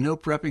 so there's no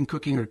prepping,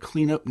 cooking, or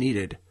cleanup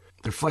needed.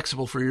 They're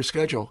flexible for your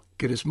schedule.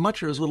 Get as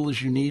much or as little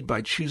as you need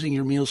by choosing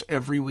your meals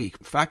every week.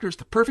 Factor is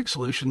the perfect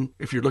solution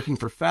if you're looking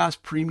for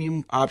fast,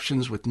 premium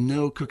options with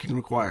no cooking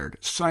required.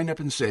 Sign up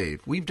and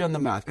save. We've done the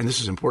math, and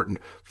this is important.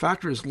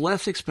 Factor is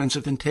less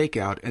expensive than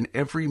takeout, and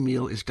every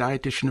meal is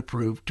dietitian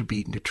approved to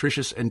be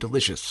nutritious and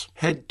delicious.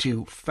 Head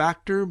to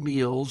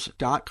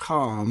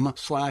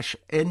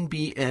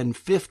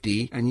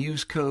factormeals.com/NBN50 and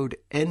use code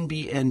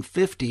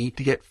NBN50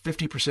 to get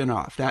 50%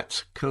 off.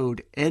 That's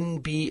code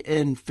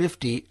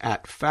NBN50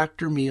 at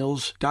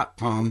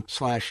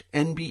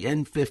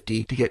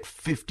factormeals.com/NBN50 to get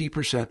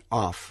 50%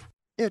 off.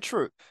 Yeah,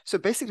 true. So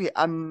basically,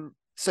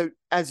 so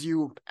as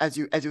you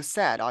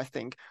said, I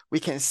think we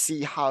can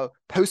see how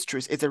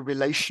post-truth is a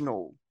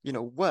relational,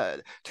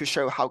 word to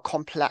show how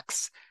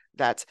complex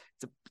that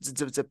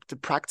the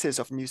practice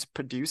of news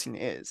producing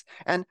is.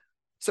 And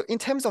so in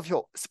terms of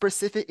your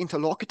specific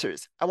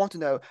interlocutors, I want to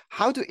know,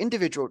 how do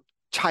individual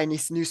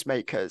Chinese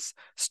newsmakers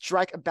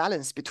strike a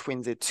balance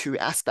between the two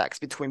aspects,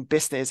 between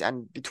business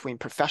and between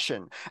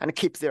profession, and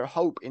keep their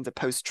hope in the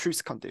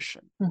post-truth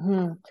condition?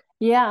 Mm-hmm.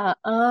 Yeah,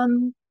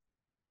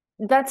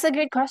 that's a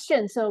good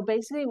question. So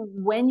basically,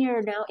 when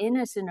you're now in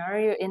a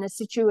scenario, in a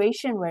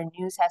situation where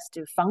news has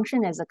to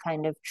function as a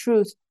kind of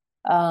truth,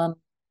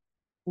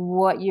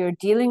 what you're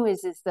dealing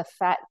with is the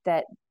fact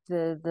that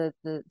the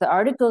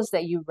articles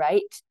that you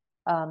write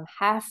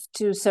have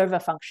to serve a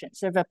function,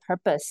 serve a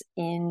purpose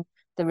in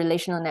the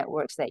relational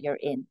networks that you're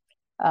in.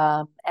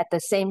 At the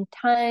same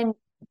time,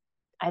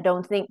 I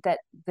don't think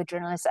that the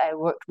journalists I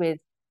worked with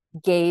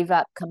gave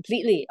up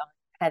completely on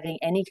having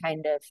any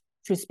kind of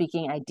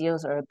truth-speaking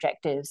ideals or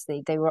objectives.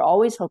 They were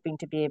always hoping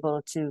to be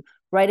able to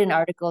write an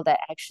article that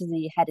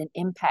actually had an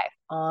impact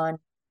on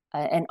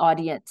an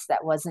audience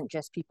that wasn't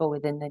just people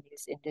within the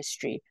news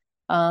industry.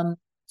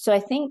 So I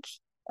think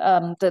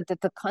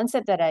the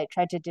concept that I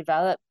tried to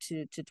develop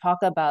to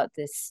talk about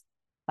this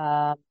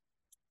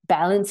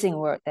balancing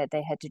work that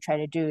they had to try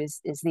to do is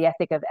the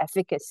ethic of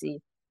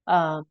efficacy.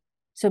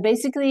 So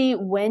basically,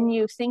 when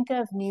you think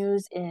of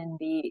news in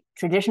the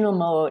traditional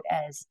mode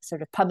as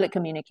sort of public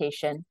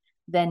communication,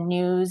 then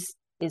news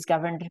is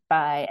governed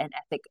by an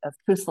ethic of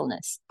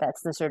truthfulness.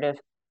 That's the sort of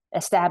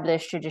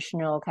established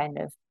traditional kind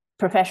of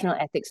professional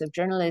ethics of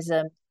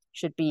journalism.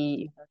 Should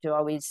be to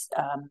always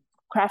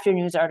craft your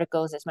news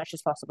articles as much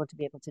as possible to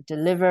be able to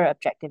deliver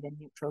objective and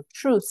neutral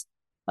truths.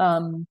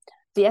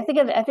 The ethic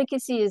of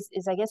efficacy is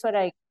I guess what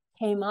I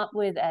came up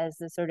with as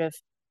the sort of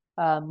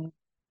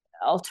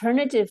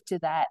alternative to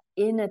that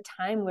in a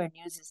time where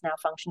news is now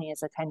functioning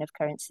as a kind of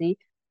currency.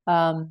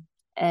 And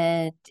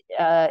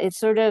it's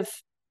sort of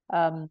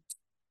an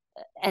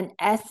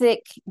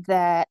ethic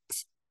that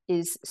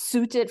is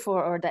suited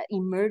for, or that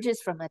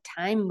emerges from, a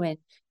time when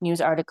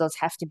news articles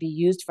have to be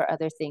used for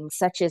other things,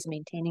 such as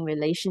maintaining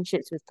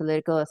relationships with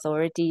political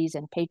authorities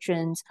and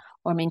patrons,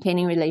 or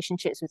maintaining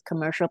relationships with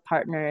commercial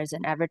partners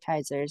and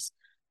advertisers.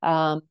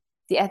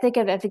 The ethic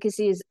of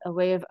efficacy is a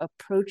way of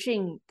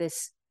approaching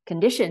this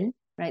condition,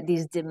 right?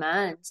 These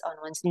demands on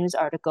one's news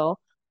article,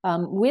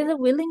 with a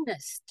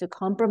willingness to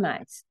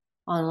compromise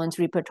on one's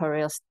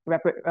reportorial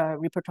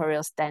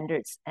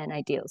standards and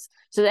ideals.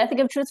 So the ethic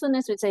of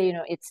truthfulness would say,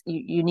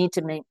 you need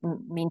to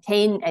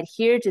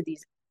adhere to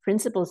these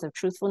principles of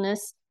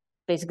truthfulness,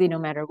 basically no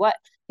matter what.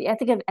 The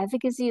ethic of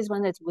efficacy is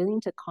one that's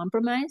willing to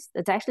compromise,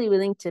 that's actually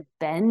willing to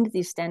bend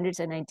these standards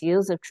and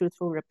ideals of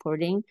truthful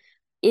reporting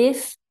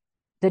if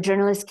the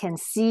journalist can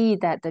see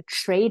that the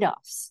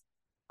trade-offs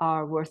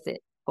are worth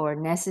it or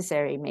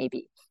necessary,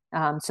 maybe.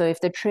 So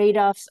if the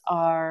trade-offs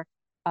are,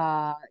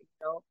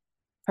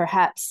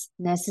 perhaps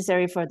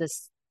necessary for the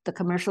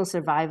commercial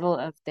survival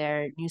of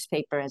their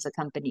newspaper as a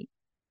company,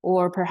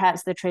 or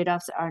perhaps the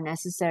trade-offs are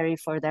necessary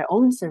for their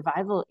own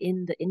survival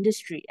in the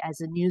industry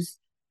as a news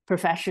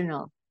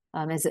professional,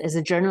 as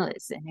a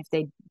journalist. And if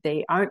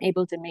they aren't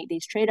able to make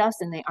these trade-offs,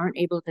 then they aren't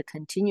able to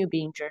continue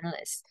being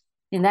journalists.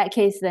 In that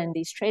case, then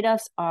these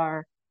trade-offs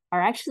are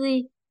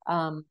actually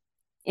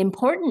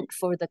important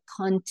for the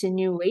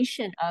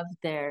continuation of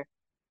their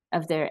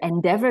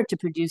endeavor to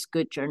produce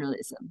good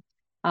journalism.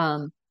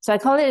 So I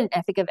call it an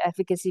ethic of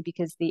efficacy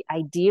because the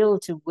ideal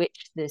to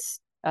which this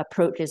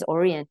approach is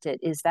oriented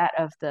is that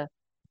of the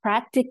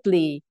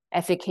practically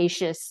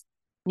efficacious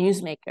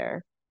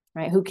newsmaker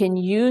right? Who can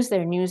use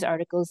their news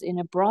articles in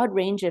a broad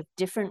range of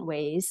different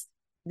ways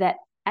that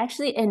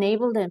actually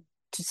enable them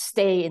to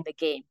stay in the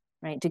game,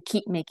 right? To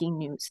keep making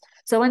news.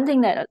 So one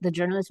thing that the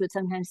journalists would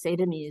sometimes say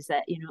to me is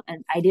that,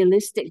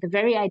 the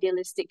very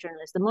idealistic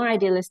journalists, the more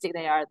idealistic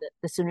they are,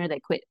 the sooner they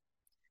quit.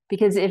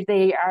 Because if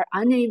they are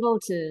unable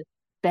to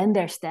bend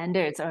their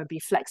standards or be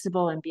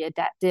flexible and be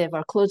adaptive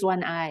or close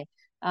one eye,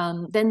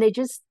 then they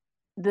just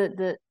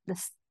the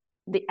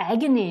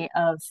agony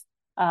of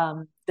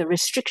the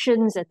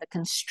restrictions and the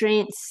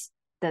constraints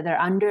that they're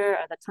under,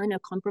 or the kind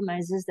of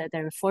compromises that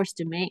they're forced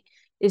to make,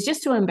 is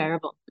just too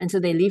unbearable. And so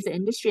they leave the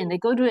industry and they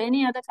go do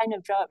any other kind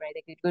of job, right?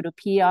 They could go to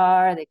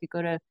PR, they could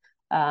go to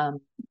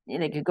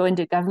they could go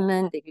into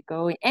government, they could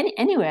go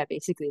anywhere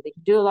basically. They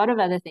could do a lot of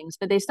other things,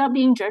 but they stop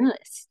being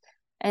journalists.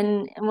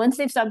 And once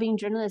they've stopped being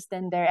journalists,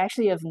 then they're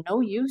actually of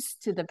no use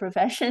to the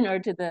profession or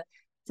to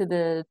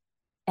the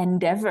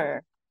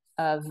endeavor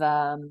of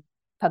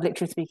public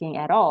truth speaking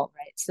at all,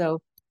 right?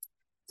 So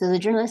the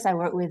journalists I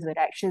work with would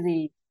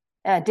actually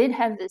did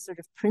have this sort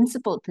of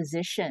principled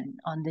position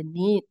on the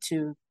need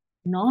to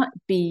not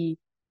be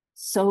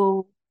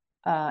so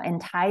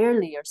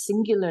entirely or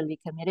singularly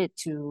committed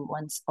to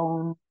one's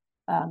own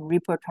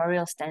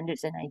reportorial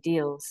standards and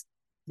ideals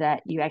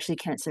that you actually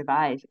can't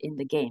survive in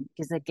the game,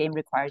 because the game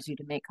requires you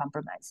to make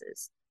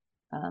compromises.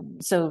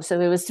 So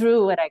it was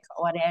through what I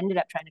ended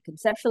up trying to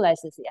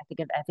conceptualize as the ethic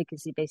of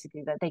efficacy,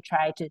 basically, that they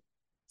try to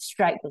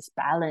strike this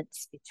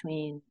balance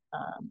between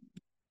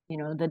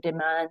the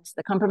demands,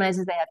 the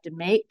compromises they have to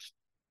make,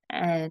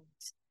 and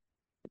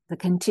the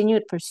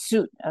continued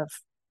pursuit of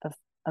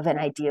an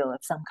ideal of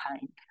some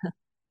kind.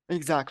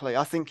 Exactly.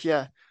 I think,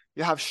 yeah,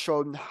 you have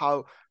shown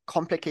how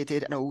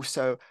complicated and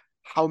also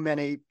how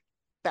many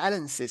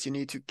balances you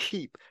need to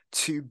keep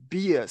to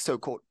be a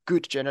so-called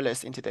good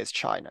journalist in today's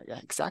China. Yeah,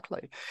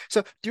 exactly.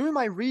 So during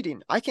my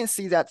reading, I can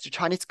see that the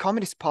Chinese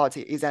Communist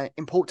Party is an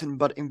important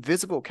but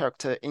invisible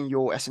character in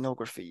your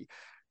ethnography.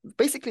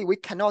 Basically, we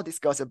cannot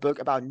discuss a book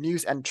about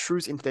news and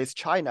truth in today's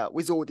China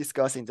without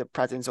discussing the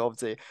presence of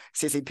the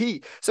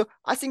CCP. So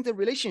I think the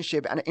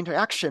relationship and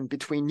interaction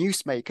between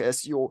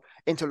newsmakers, your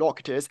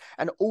interlocutors,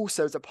 and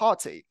also the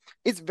party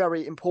is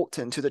very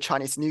important to the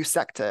Chinese news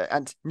sector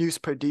and news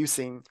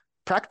producing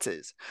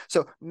practice.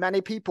 So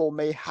many people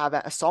may have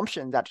an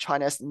assumption that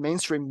China's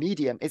mainstream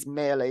medium is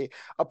merely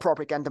a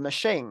propaganda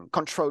machine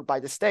controlled by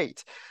the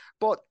state.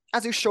 But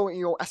as you show in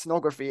your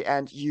ethnography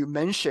and you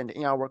mentioned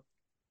in our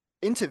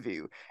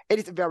interview, it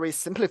is a very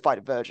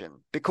simplified version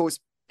because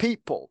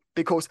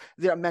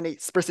there are many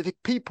specific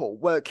people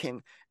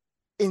working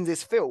in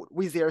this field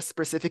with their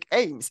specific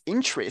aims,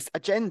 interests,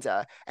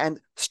 agenda,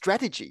 and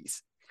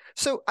strategies.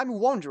 So I'm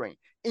wondering,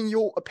 in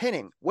your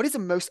opinion, what is the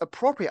most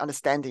appropriate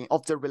understanding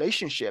of the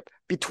relationship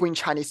between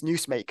Chinese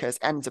newsmakers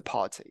and the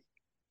party?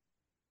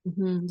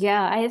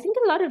 Yeah, I think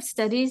a lot of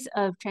studies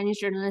of Chinese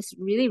journalists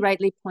really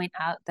rightly point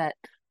out that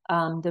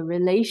the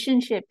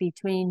relationship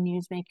between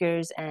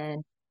newsmakers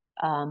and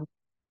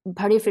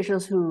party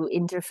officials who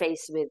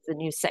interface with the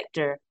news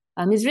sector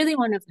is really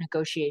one of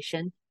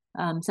negotiation.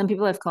 Some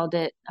people have called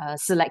it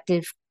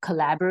selective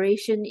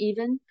collaboration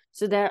even.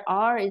 So there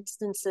are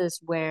instances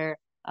where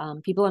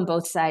people on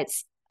both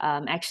sides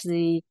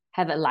actually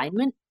have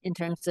alignment in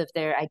terms of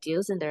their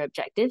ideals and their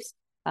objectives.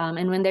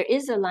 And when there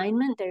is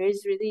alignment, there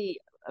is really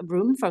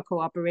room for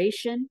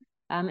cooperation.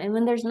 And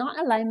when there's not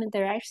alignment,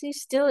 there actually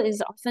still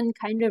is often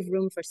kind of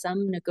room for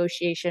some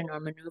negotiation or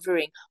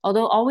maneuvering,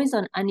 although always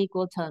on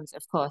unequal terms,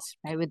 of course,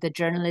 right? With the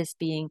journalist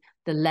being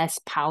the less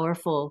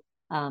powerful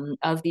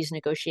of these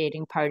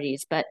negotiating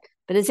parties. But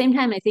at the same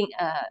time, I think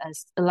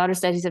as a lot of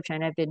studies of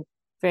China have been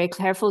very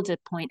careful to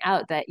point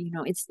out that,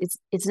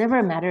 it's never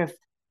a matter of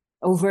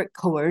overt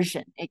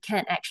coercion. It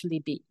can't actually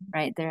be,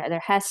 right?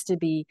 There has to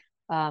be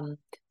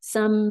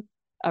some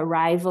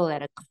arrival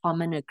at a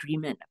common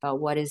agreement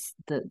about what is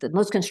the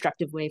most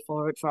constructive way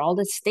forward for all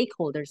the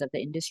stakeholders of the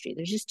industry.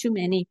 There's just too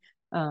many,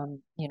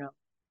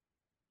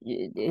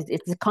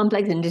 it's a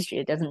complex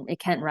industry. It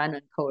can't run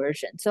on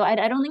coercion. So I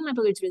don't think my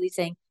book is really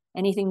saying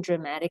anything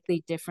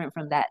dramatically different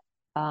from that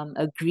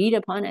agreed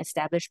upon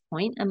established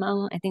point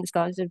among, I think,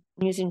 scholars of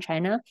news in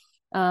China.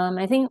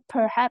 I think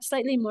perhaps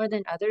slightly more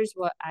than others,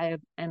 what I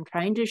am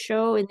trying to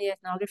show in the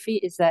ethnography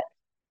is that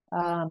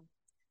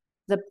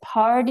the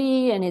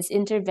party and its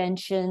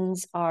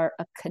interventions are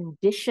a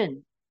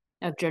condition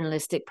of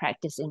journalistic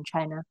practice in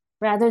China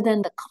rather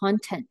than the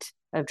content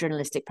of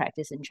journalistic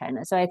practice in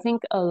China. So I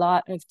think a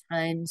lot of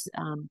times,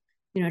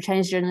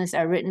 Chinese journalists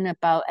are written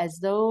about as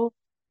though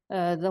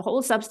the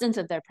whole substance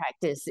of their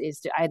practice is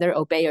to either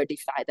obey or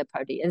defy the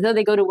party, as though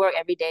they go to work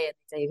every day and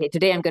say, okay,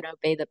 today I'm going to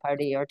obey the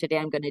party, or today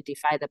I'm going to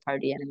defy the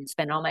party, and I'm going to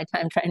spend all my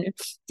time trying to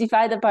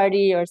defy the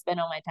party or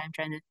spend all my time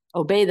trying to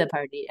obey the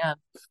party.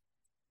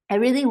 I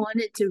really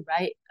wanted to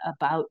write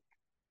about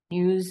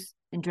news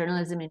and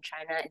journalism in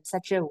China in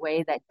such a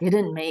way that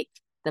didn't make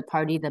the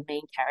party the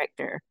main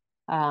character,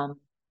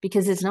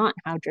 because it's not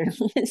how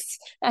journalists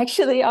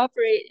actually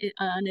operate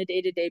on a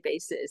day-to-day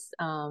basis.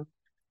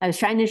 I was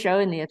trying to show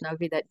in the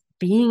ethnography that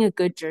being a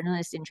good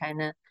journalist in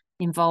China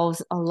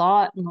involves a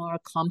lot more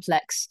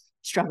complex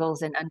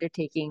struggles and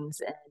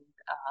undertakings and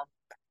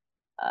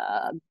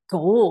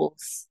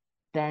goals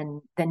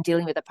than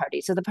dealing with the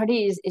party. So the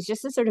party is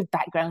just a sort of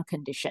background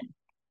condition.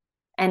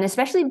 And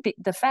especially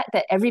the fact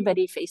that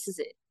everybody faces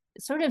it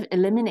sort of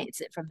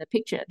eliminates it from the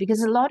picture,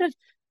 because a lot of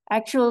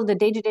the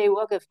day-to-day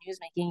work of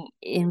newsmaking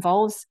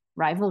involves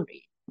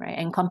rivalry, right,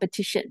 and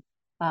competition,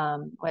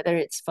 whether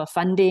it's for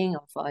funding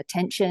or for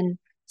attention.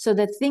 So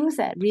the things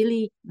that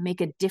really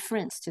make a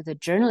difference to the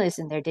journalists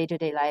in their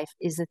day-to-day life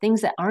is the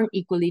things that aren't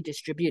equally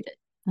distributed,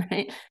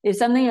 right? If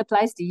something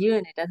applies to you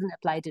and it doesn't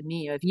apply to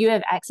me, or if you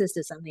have access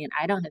to something and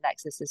I don't have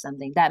access to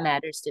something, that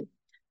matters to me.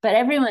 But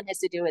everyone has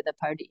to deal with the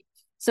party.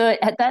 So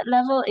at that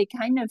level, it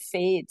kind of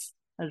fades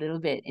a little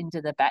bit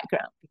into the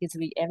background, because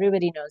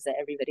everybody knows that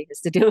everybody has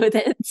to deal with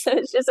it. So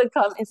it's just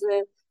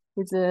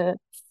it's a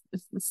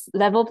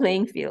level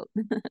playing field.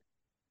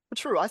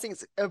 True. I think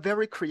it's a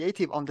very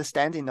creative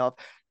understanding of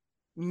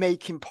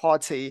making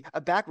party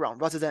a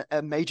background rather than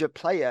a major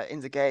player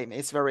in the game.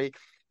 It's very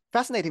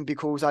fascinating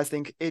because I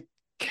think it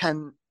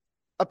can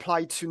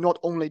apply to not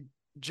only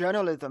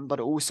journalism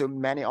but also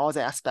many other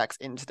aspects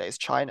in today's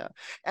China.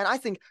 And I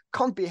think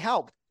 "can't be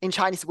helped" in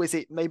Chinese we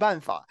say 没办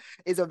法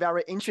is a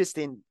very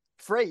interesting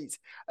phrase,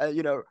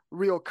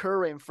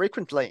 reoccurring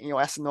frequently in your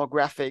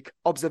ethnographic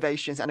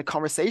observations and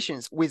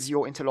conversations with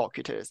your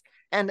interlocutors.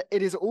 And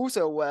it is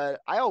also what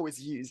I always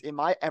use in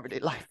my everyday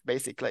life,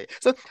 basically.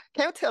 So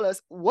can you tell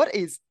us what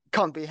is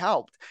 "can't be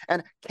helped"?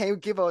 And can you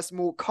give us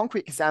more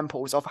concrete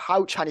examples of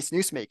how Chinese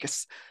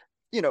newsmakers,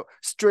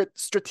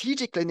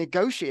 strategically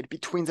negotiate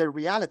between their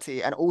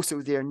reality and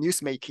also their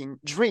newsmaking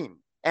dream,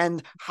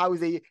 and how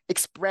they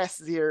express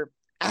their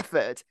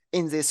effort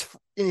in this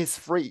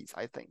phrase,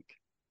 I think.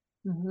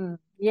 Mm-hmm.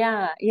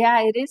 Yeah,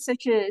 it is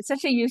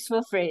such a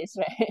useful phrase,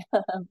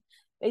 right?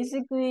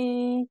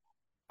 Basically,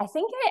 I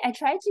think I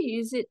try to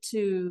use it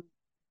to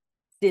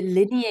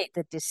delineate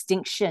the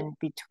distinction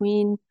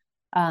between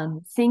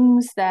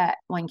things that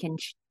one can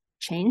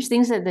change,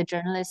 things that the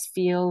journalists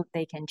feel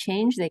they can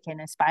change, they can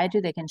aspire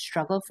to, they can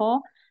struggle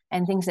for,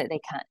 and things that they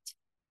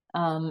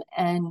can't.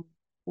 And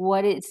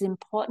what it's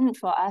important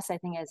for us, I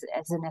think,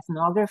 as an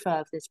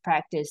ethnographer of this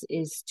practice,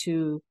 is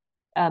to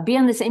be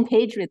on the same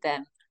page with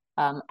them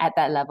at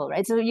that level,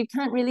 right? So you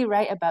can't really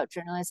write about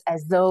journalists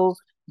as though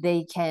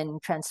they can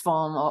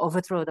transform or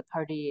overthrow the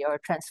party or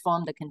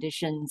transform the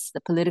conditions,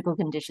 the political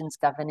conditions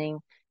governing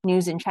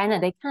news in China.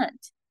 They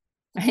can't,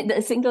 right?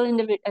 A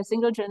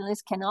single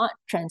journalist cannot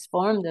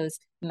transform those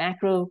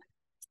macro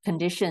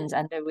conditions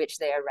under which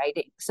they are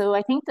writing. So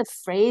I think the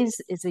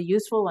phrase is a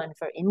useful one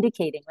for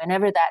indicating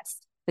whenever that's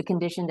the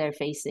condition they're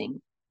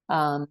facing.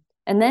 And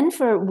then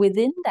for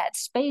within that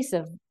space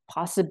of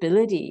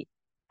possibility,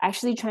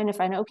 actually trying to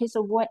find out, okay,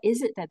 so what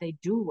is it that they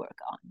do work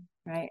on,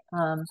 right?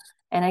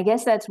 And I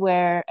guess that's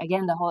where,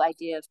 again, the whole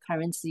idea of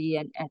currency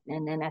and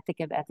an ethic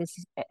of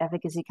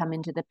efficacy come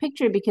into the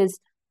picture, because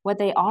what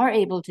they are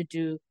able to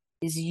do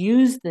is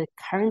use the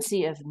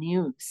currency of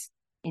news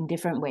in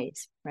different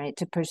ways, right?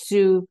 To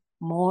pursue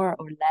more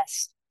or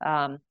less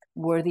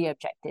worthy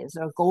objectives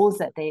or goals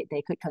that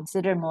they could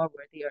consider more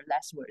worthy or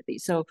less worthy.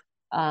 So,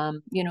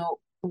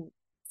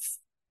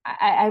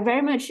 I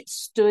very much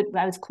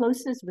I was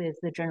closest with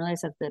the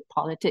journalists of the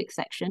politics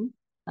section,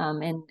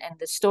 and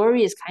the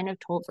story is kind of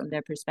told from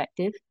their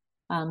perspective.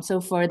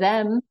 So for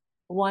them,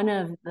 one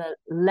of the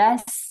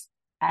less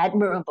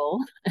admirable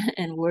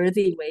and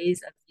worthy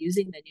ways of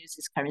using the news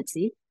as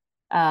currency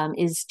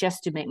is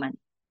just to make money,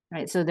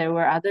 right? So there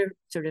were other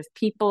sort of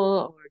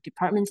people or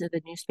departments of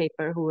the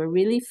newspaper who were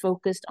really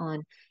focused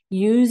on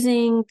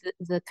using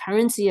the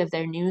currency of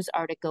their news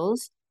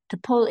articles to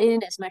pull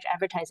in as much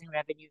advertising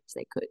revenue as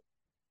they could.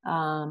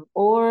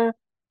 Or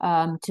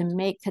to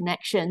make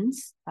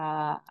connections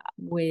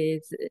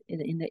with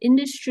in the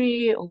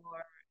industry or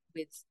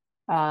with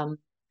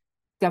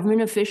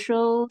government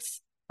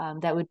officials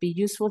that would be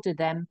useful to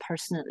them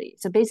personally.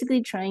 So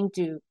basically trying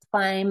to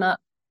climb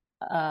up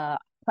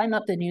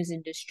the news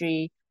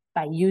industry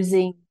by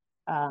using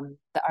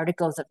the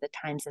articles of the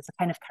Times as a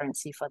kind of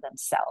currency for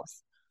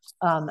themselves.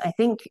 I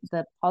think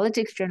the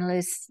politics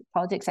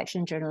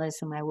section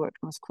journalists whom I worked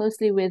most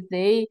closely with,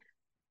 they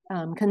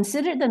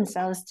considered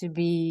themselves to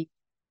be,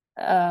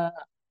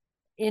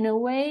 in a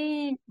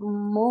way,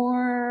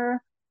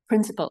 more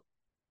principled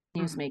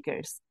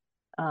newsmakers.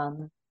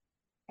 And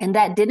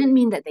that didn't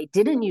mean that they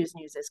didn't use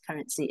news as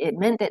currency. It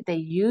meant that they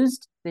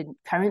used the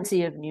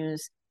currency of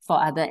news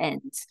for other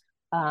ends.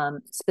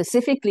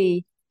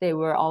 Specifically, they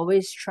were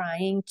always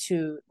trying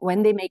to,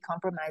 when they made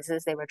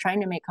compromises, they were trying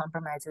to make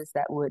compromises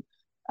that would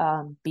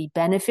be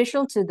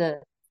beneficial to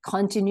the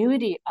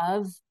continuity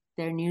of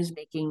their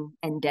newsmaking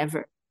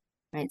endeavor.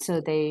 Right,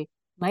 so they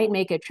might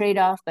make a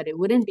trade-off, but it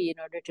wouldn't be in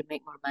order to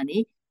make more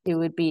money. It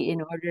would be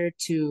in order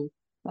to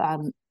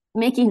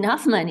make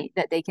enough money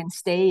that they can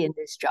stay in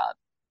this job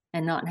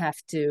and not have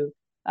to,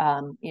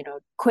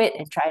 quit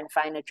and try and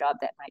find a job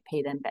that might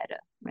pay them better.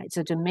 Right,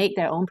 so to make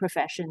their own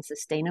profession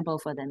sustainable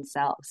for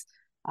themselves,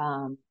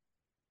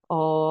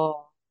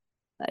 or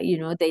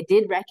they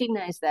did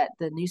recognize that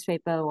the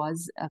newspaper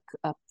was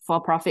a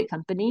for-profit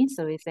company.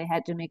 So if they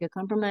had to make a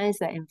compromise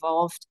that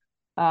involved,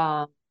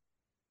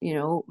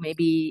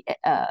 maybe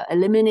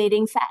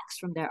eliminating facts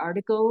from their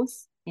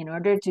articles in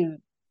order to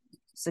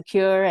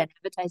secure an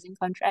advertising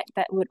contract,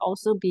 that would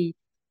also be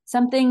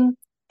something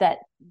that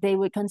they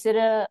would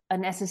consider a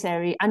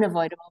necessary,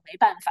 unavoidable 没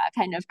办法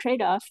kind of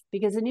trade-off,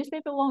 because the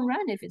newspaper won't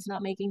run if it's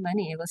not making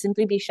money. It will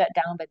simply be shut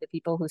down by the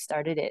people who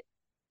started it.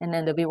 And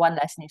then there'll be one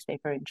less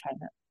newspaper in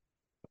China.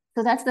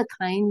 So that's the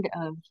kind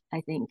of,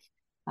 I think,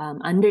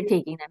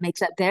 undertaking that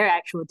makes up their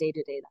actual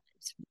day-to-day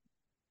lives.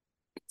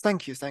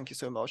 Thank you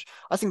so much.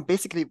 I think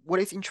basically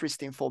what is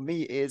interesting for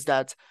me is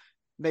that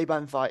没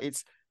办法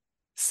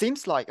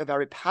seems like a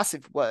very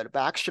passive word,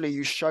 but actually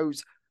you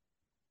shows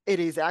it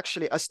is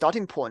actually a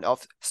starting point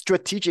of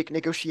strategic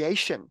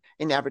negotiation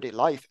in everyday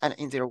life and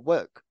in their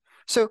work.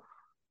 So,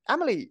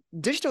 Emily,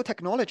 digital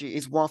technology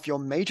is one of your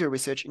major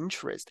research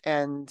interests,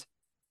 and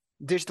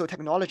digital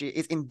technology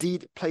is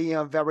indeed playing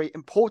a very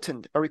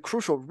important, very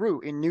crucial role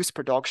in news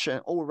production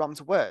all around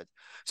the world.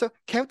 So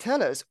can you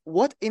tell us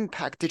what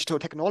impact digital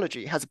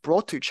technology has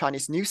brought to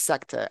Chinese news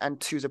sector and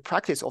to the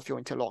practice of your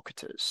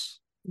interlocutors?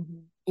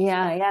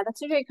 Yeah,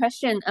 that's a great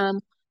question.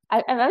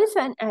 I've always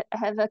found I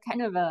have a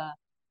kind of a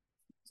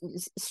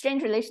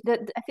strange relation.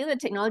 I feel that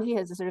technology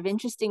has a sort of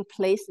interesting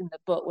place in the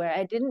book where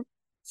I didn't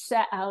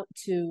set out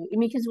to,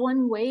 because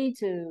one way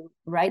to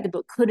write the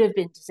book could have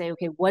been to say,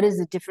 okay, what is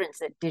the difference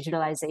that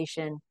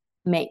digitalization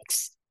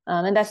makes?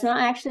 And that's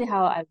not actually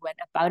how I went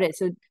about it.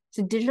 So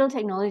digital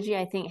technology,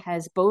 I think,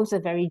 has both a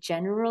very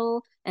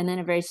general and then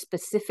a very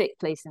specific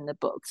place in the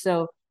book.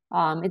 So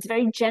it's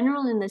very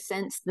general in the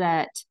sense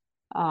that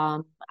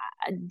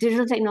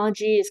digital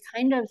technology is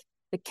kind of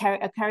a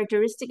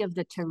characteristic of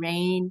the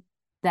terrain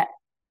that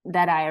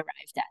I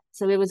arrived at.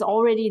 So it was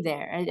already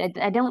there.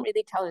 I don't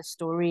really tell a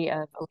story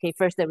of, okay,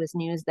 first there was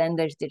news, then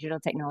there's digital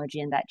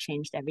technology, and that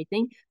changed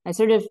everything. I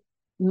sort of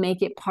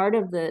make it part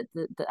of the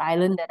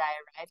island that I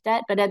arrived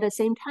at. But at the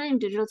same time,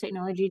 digital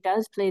technology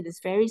does play this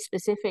very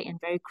specific and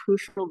very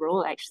crucial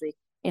role, actually,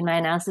 in my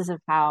analysis of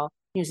how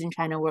news in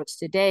China works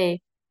today.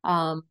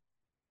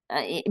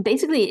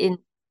 Basically,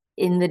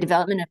 in the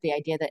development of the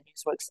idea that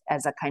news works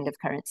as a kind of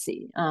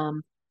currency.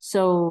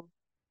 So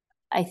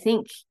I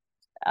think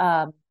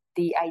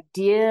the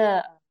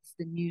idea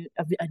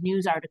of a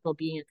news article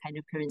being a kind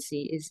of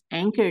currency is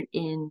anchored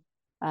in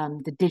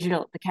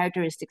the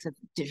characteristics of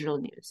digital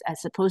news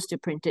as opposed to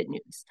printed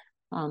news.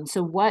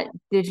 So what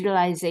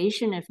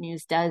digitalization of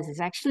news does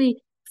is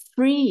actually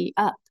free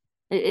a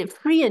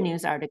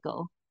news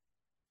article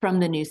from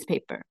the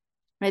newspaper.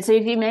 Right. So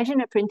if you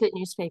imagine a printed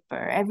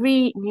newspaper,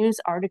 every news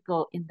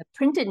article in the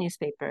printed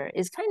newspaper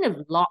is kind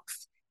of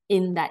locked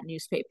in that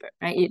newspaper,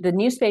 right? The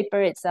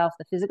newspaper itself,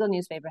 the physical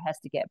newspaper, has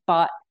to get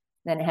bought,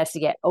 then it has to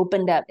get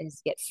opened up, it has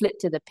to get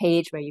flipped to the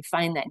page where you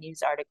find that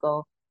news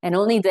article, and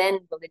only then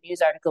will the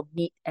news article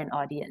meet an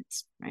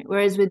audience, right?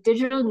 Whereas with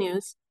digital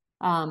news,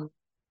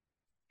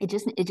 it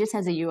just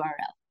has a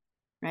URL,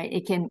 right?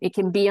 It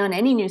can be on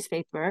any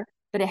newspaper,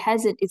 but it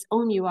has its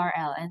own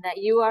URL, and that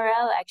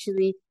URL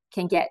actually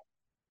can get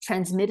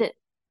transmitted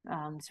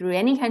through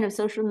any kind of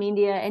social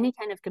media, any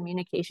kind of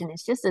communication.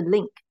 It's just a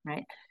link,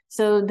 right?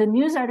 So the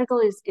news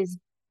article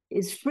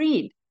is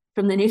freed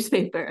from the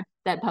newspaper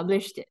that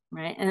published it,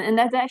 right? And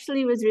that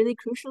actually was really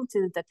crucial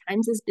to the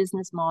Times'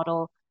 business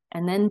model,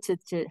 and then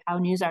to how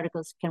news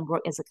articles can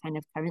work as a kind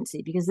of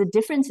currency. Because the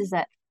difference is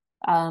that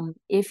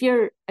if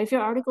your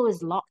article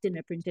is locked in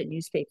a printed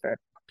newspaper,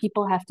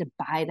 people have to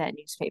buy that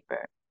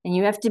newspaper, and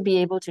you have to be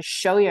able to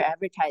show your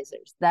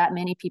advertisers that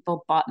many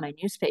people bought my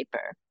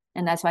newspaper,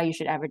 and that's why you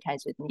should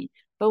advertise with me.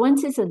 But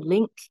once it's a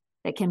link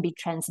that can be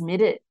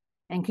transmitted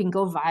and can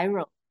go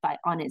viral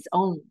on its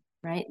own,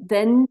 right?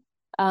 Then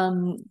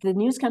the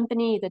news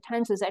company, the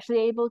Times, was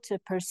actually able to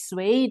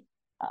persuade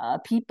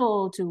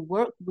people to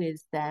work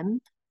with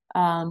them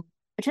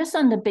just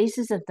on the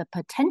basis of the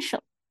potential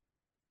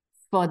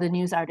for the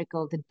news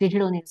article, the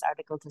digital news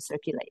article, to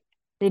circulate.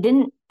 They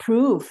didn't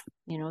prove,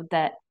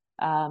 that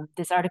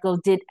this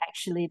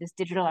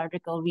digital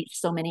article reached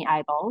so many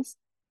eyeballs.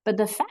 But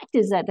the fact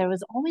is that there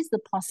was always the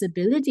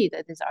possibility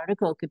that this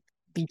article could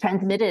be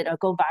transmitted or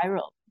go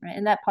viral, right?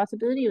 And that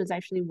possibility was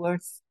actually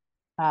worth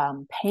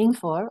paying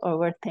for, or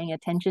worth paying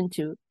attention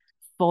to,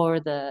 for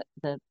the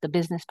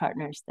business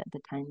partners that the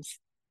Times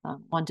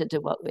wanted to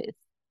work with.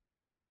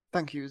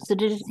 Thank you. So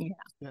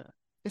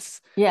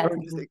yeah.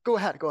 Go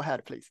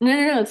ahead, please.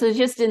 No. So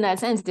just in that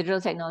sense, digital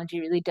technology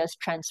really does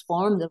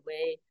transform the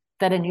way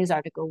that a news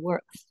article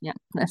works. Yeah,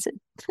 that's it.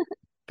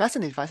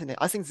 Fascinating.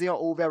 I think they are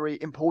all very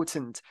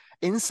important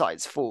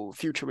insights for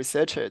future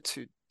researcher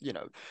to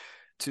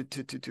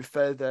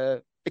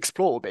further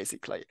explore,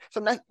 basically.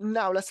 So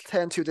now let's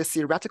turn to the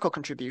theoretical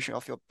contribution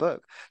of your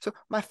book. So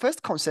my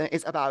first concern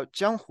is about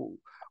Jianghu.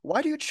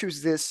 Why do you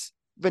choose this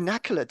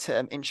vernacular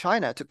term in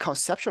China to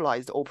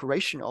conceptualize the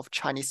operation of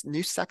Chinese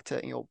news sector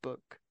in your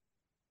book?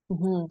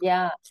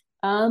 Yeah,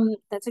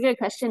 that's a good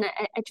question.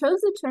 I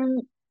chose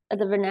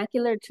the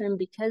vernacular term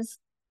because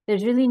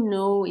there's really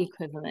no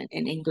equivalent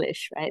in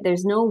English, right?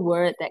 There's no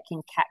word that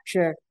can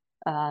capture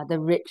the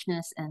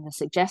richness and the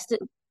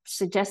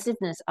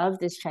suggestiveness of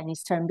this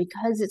Chinese term,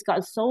 because it's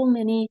got so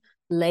many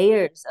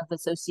layers of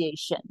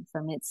association,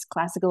 from its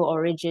classical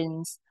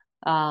origins,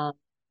 uh,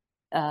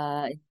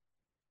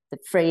 the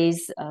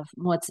phrase of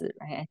墨子,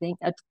 right? I think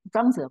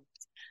庄子,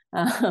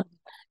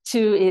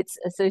 to its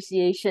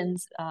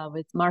associations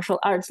with martial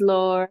arts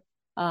lore,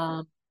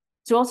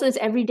 to also its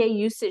everyday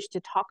usage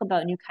to talk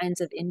about new kinds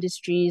of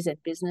industries and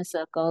business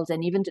circles,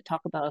 and even to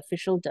talk about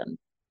officialdom.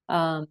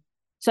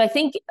 So I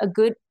think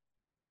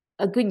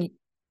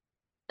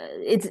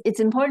it's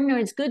important, or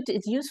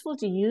it's useful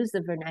to use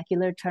the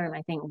vernacular term,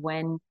 I think,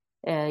 when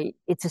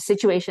it's a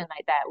situation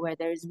like that, where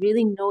there's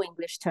really no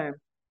English term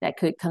that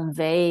could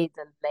convey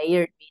the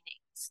layered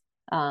meanings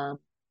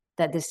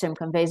that this term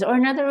conveys. Or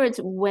in other words,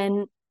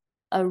 when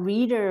a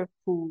reader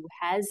who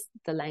has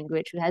the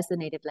language, who has the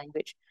native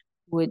language,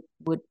 would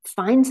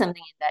find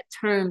something in that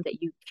term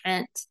that you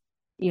can't,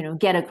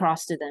 get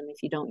across to them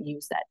if you don't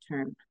use that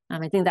term.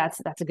 I think that's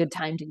a good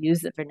time to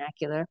use the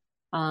vernacular.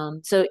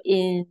 So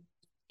in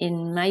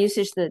my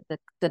usage,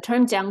 the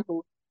term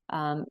jianghu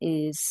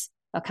is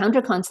a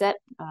counter concept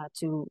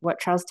to what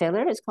Charles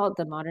Taylor has called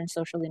the modern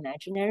social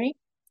imaginary.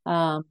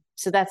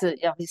 So that's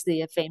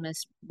obviously a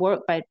famous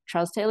work by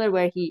Charles Taylor,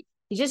 where he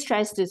just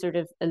tries to sort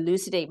of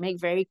elucidate, make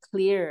very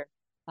clear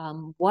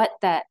what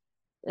that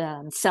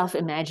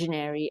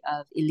self-imaginary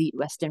of elite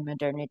Western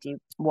modernity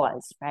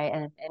was, right?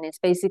 And it's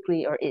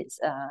basically, or is,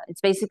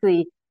 it's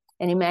basically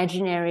an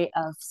imaginary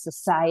of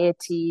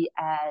society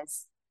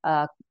as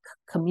a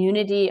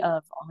community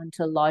of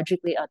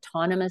ontologically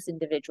autonomous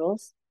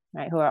individuals,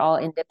 right, who are all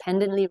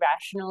independently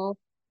rational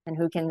and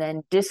who can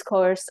then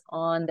discourse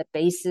on the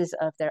basis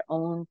of their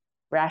own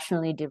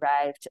rationally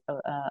derived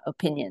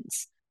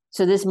opinions.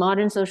 So this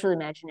modern social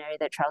imaginary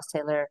that Charles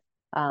Taylor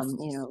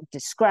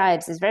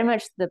describes is very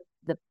much the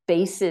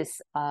basis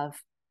of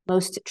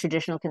most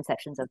traditional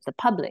conceptions of the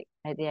public,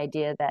 right? The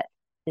idea that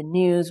the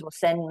news will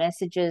send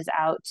messages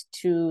out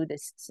to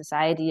this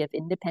society of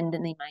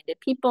independently minded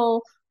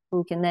people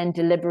who can then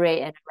deliberate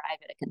and arrive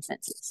at a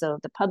consensus. So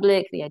the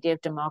public, the idea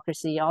of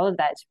democracy, all of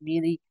that is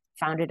really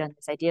founded on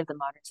this idea of the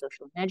modern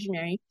social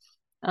imaginary.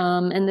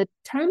 And the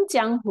term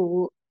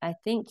jianghu, I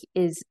think,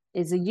 is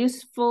a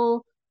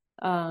useful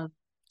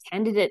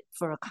candidate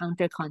for a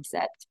counter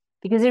concept,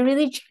 because it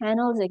really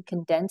channels and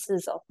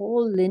condenses a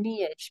whole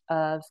lineage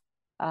of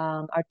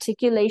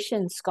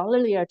articulations,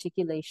 scholarly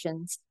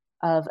articulations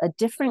of a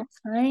different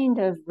kind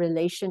of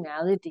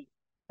relationality,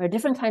 or a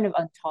different kind of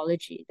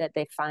ontology that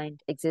they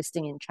find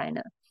existing in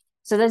China.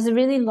 So there's a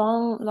really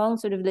long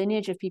sort of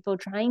lineage of people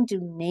trying to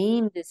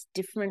name this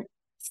different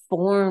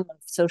form of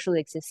social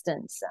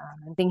existence.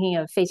 I'm thinking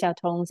of Fei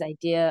Xiaotong's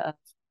idea of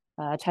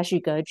差序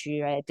格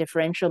局, right? A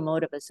differential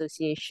mode of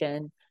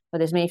association. Or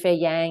there's Mei Fei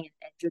Yang and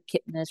Andrew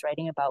Kipnis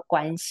writing about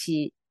关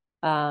系,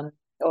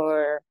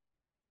 or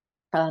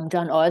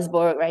John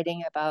Osborne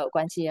writing about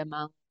关系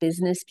among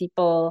business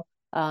people.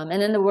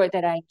 And then the work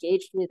that I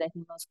engaged with, I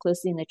think, most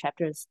closely in the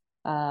chapters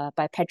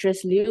by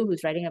Petrus Liu,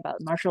 who's writing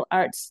about martial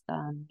arts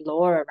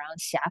lore around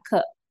侠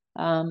客.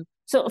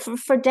 So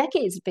for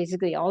decades,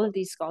 basically, all of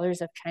these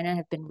scholars of China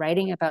have been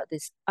writing about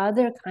this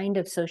other kind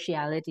of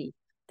sociality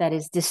that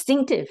is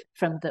distinctive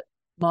from the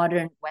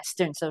modern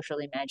Western social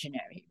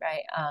imaginary,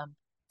 right?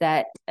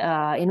 That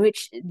in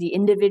which the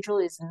individual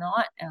is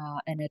not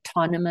an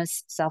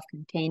autonomous,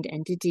 self-contained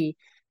entity,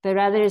 but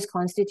rather is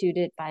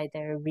constituted by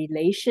their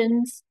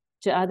relations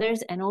to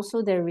others and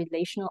also their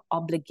relational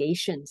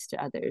obligations to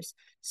others.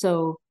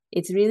 So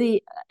it's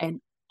really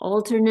an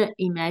alternate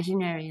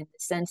imaginary in the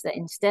sense that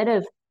instead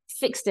of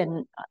fixed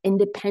and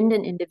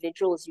independent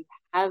individuals, you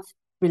have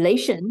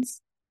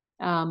relations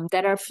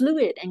that are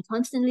fluid and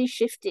constantly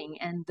shifting,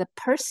 and the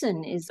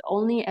person is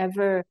only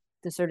ever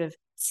the sort of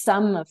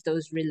sum of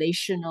those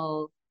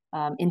relational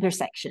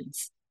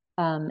intersections.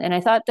 And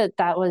I thought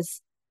that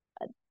was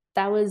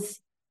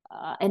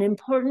an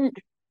important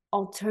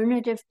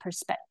alternative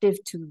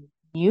perspective to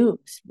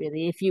news,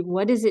 really.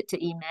 What is it to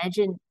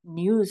imagine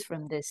news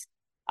from this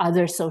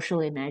other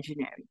social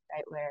imaginary,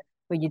 right? Where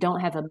you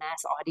don't have a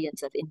mass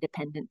audience of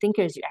independent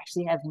thinkers, you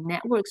actually have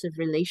networks of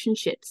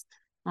relationships,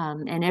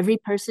 and every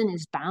person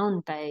is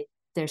bound by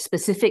their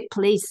specific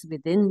place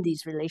within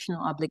these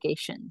relational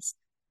obligations.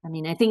 I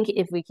mean, I think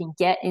if we can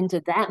get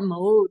into that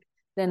mode,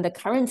 then the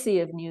currency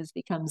of news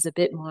becomes a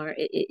bit more,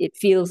 it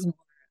feels more,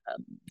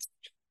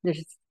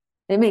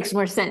 it makes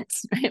more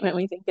sense, right, when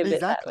we think of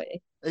it that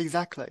way.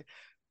 Exactly.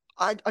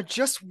 I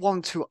just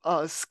want to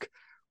ask,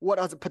 what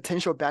are the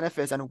potential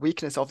benefits and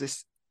weaknesses of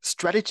this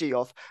strategy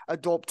of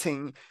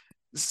adopting,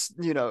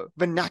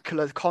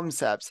 vernacular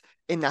concepts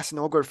in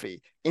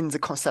ethnography, in the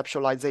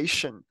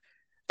conceptualization?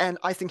 And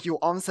I think your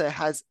answer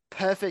has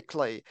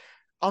perfectly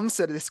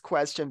answered this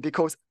question,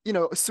 because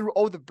through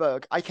all the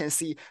book I can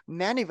see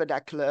many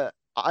vernacular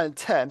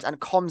terms and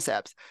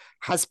concepts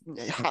have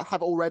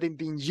already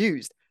been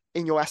used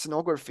in your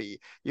ethnography.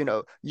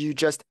 You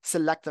just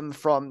select them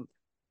from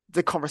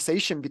the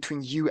conversation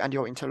between you and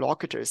your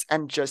interlocutors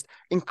and just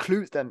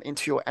include them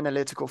into your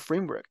analytical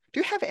framework. Do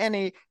you have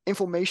any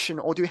information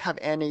or do you have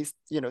any,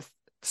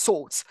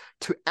 thoughts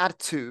to add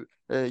to,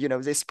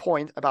 this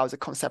point about the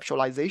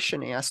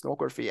conceptualization in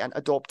ethnography and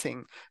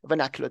adopting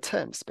vernacular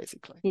terms,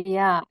 basically?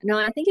 Yeah, no,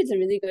 I think it's a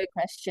really good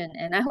question.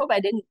 And I hope I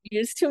didn't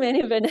use too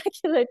many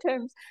vernacular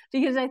terms,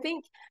 because I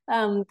think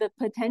the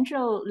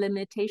potential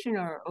limitation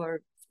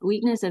or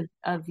weakness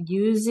of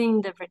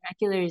using the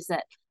vernacular is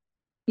that,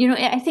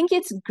 I think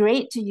it's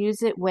great to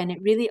use it when it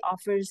really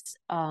offers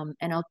an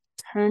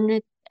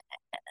alternative,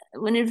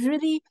 when it's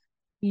really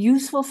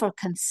useful for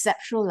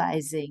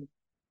conceptualizing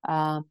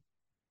um,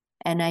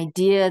 an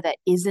idea that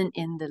isn't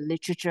in the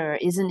literature,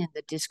 isn't in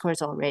the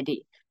discourse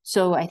already.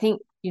 So I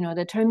think,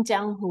 the term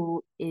Jianghu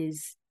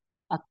is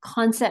a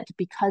concept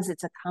because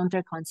it's a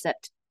counter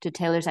concept to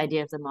Taylor's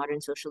idea of the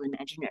modern social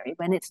imaginary.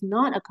 When it's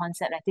not a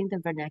concept, I think the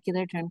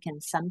vernacular term can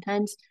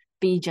sometimes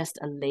be just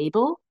a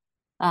label.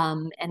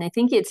 And I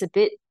think it's a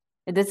bit,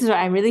 this is why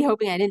I'm really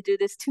hoping I didn't do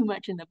this too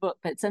much in the book,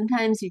 but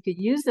sometimes you could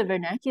use the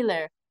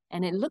vernacular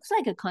and it looks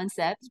like a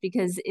concept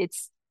because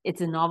it's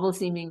a novel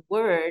seeming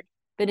word.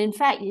 But in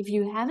fact, if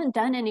you haven't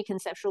done any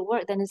conceptual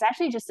work, then it's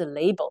actually just a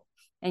label.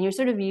 And you're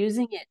sort of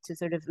using it to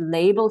sort of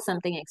label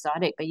something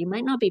exotic, but you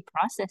might not be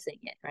processing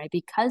it, right?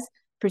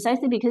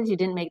 Precisely because you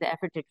didn't make the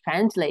effort to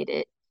translate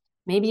it,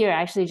 maybe you're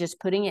actually just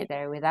putting it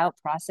there without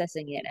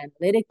processing it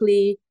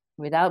analytically,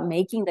 without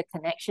making the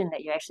connection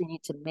that you actually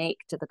need to make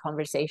to the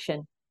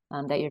conversation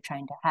that you're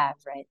trying to have,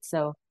 right?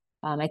 So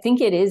I think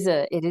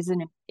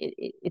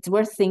it's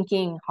worth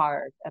thinking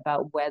hard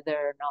about whether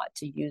or not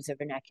to use a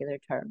vernacular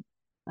term,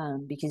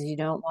 because you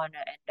don't want to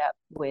end up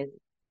with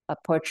a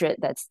portrait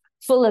that's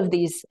full of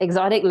these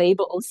exotic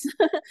labels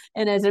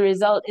and as a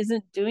result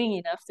isn't doing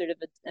enough sort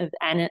of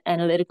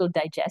analytical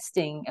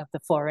digesting of the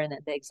foreign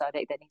and the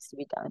exotic that needs to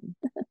be done.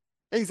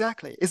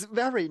 Exactly. It's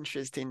very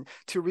interesting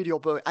to read your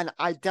book, and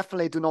I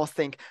definitely do not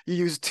think you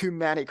use too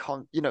many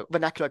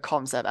vernacular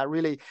concepts. I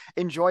really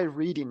enjoy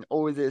reading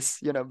all these,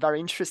 very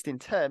interesting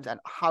terms and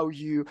how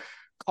you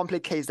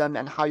complicate them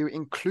and how you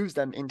include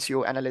them into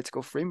your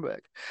analytical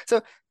framework.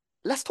 So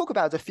let's talk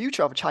about the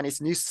future of Chinese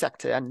news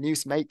sector and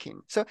newsmaking.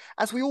 So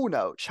as we all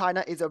know,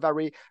 China is a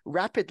very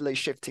rapidly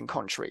shifting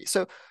country.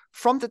 So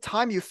from the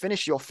time you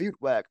finish your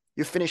fieldwork,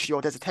 you finish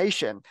your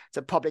dissertation,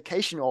 the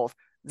publication of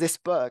this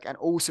book, and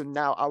also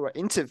now our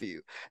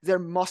interview, there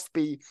must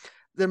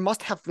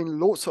have been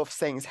lots of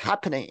things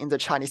happening in the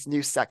Chinese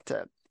news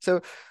sector.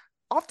 So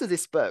after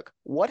this book,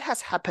 what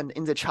has happened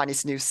in the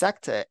Chinese news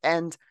sector,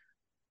 and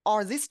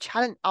are these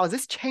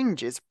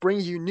changes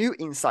bring you new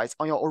insights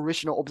on your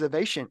original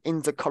observation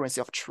in the currency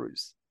of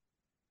truth?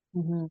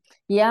 Mm-hmm.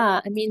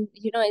 Yeah, I mean,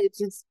 it's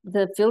just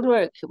the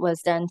fieldwork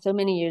was done so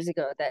many years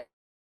ago that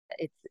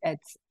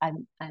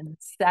I'm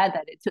sad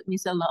that it took me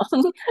so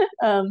long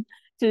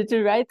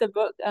to write the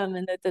book,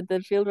 and that the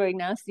fieldwork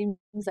now seems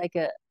like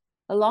a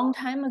long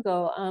time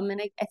ago.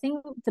 And I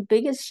think the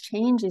biggest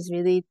change is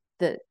really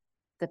the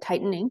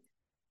tightening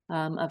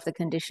of the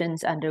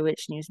conditions under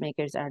which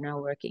newsmakers are now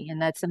working.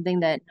 And that's something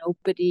that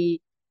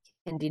nobody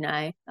can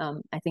deny.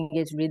 I think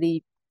it's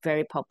really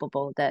very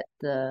palpable that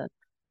the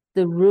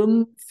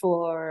room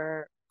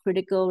for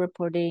critical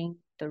reporting,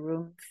 the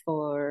room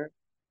for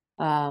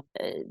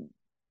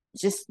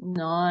just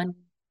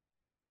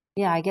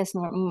I guess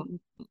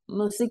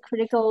mostly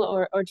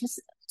critical or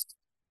just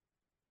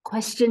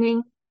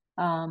questioning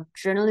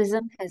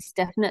journalism has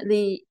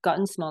definitely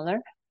gotten smaller.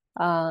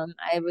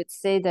 I would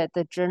say that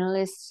the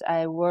journalists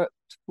I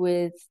worked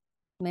with,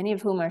 many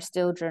of whom are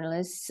still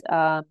journalists,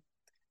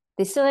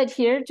 they still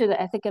adhere to the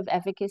ethic of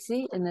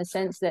efficacy in the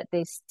sense that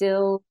they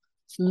still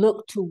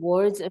look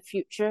towards a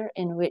future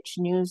in which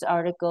news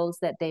articles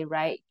that they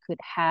write could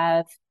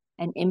have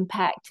an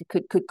impact,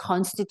 could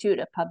constitute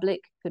a public,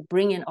 could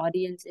bring an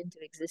audience into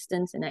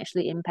existence and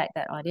actually impact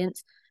that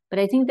audience. But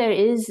I think there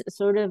is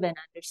sort of an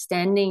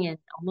understanding and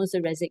almost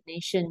a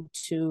resignation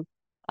to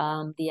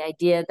the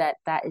idea that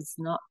that is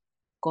not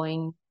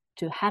going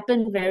to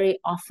happen very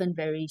often,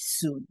 very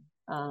soon.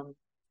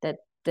 That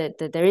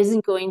there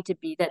isn't going to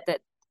be that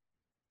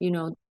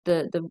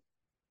the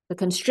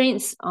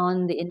constraints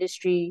on the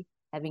industry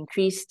have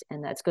increased,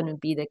 and that's going to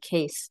be the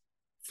case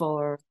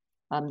for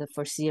the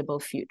foreseeable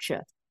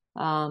future.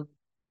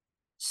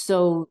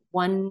 So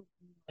one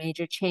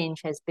major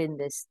change has been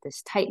this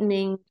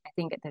tightening. I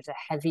think that there's a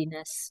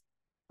heaviness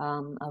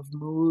of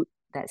mood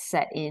that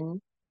set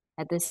in.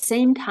 At the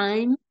same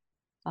time,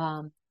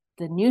 the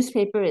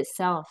newspaper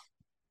itself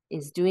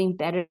is doing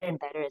better and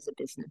better as a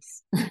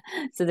business.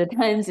 So the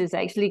Times has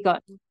actually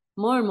gotten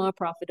more and more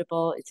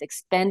profitable. It's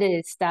expanded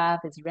its staff,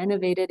 it's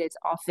renovated its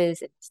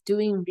office, it's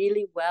doing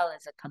really well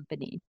as a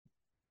company.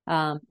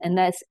 And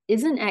that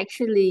isn't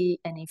actually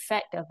an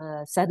effect of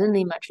a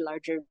suddenly much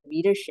larger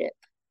readership,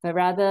 but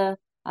rather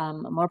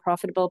more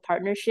profitable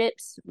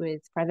partnerships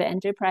with private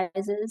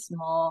enterprises,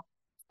 more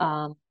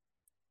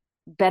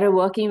better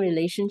working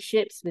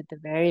relationships with the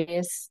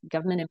various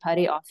government and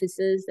party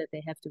offices that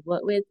they have to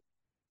work with.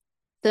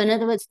 So in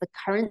other words, the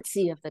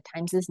currency of the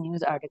Times'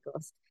 news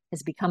articles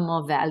has become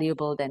more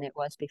valuable than it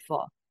was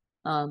before.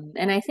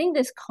 And I think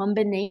this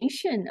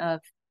combination of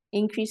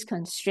increased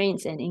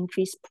constraints and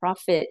increased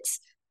profits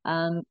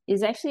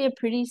is actually a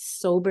pretty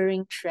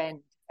sobering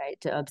trend, right,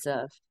 to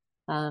observe.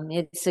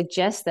 It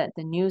suggests that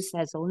the news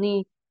has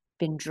only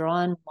been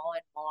drawn more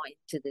and more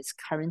into this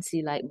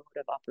currency-like mode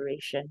of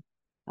operation,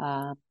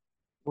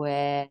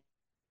 where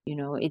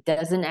it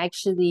doesn't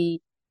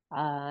actually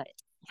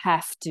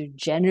have to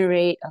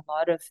generate a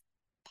lot of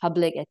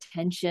public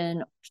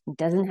attention. It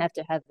doesn't have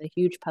to have a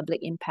huge public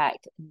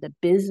impact. The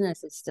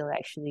business is still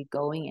actually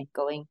going and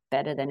going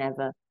better than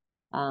ever.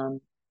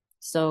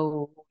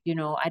 So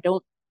I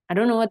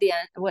don't know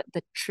what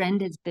the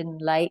trend has been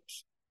like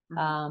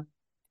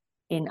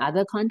in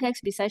other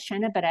contexts besides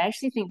China, but I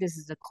actually think this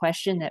is a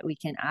question that we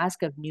can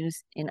ask of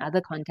news in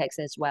other contexts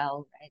as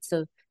well, right?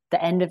 So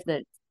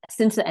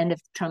since the end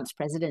of Trump's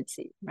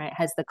presidency, right,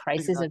 has the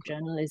crisis of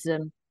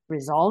journalism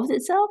resolved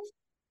itself?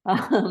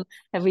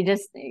 Have we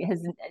has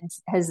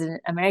the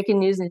American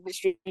news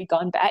industry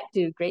gone back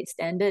to great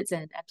standards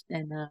and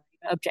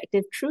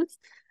objective truth?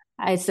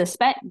 I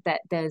suspect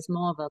that there's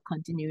more of a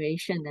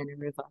continuation than a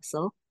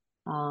reversal,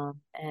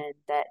 and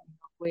that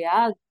we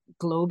are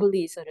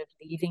globally sort of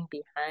leaving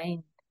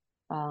behind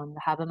the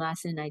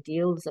Habermasian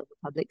ideals of the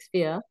public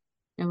sphere,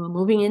 and we're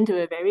moving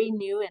into a very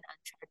new and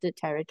uncharted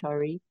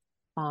territory.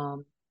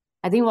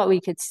 I think what we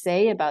could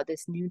say about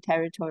this new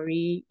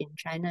territory in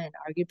China and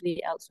arguably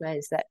elsewhere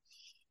is that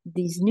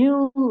these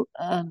new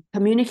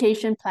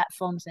communication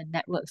platforms and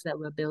networks that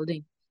we're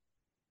building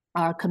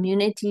are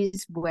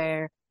communities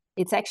where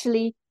it's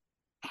actually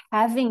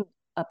having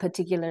a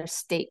particular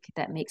stake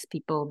that makes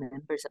people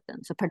members of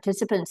them. So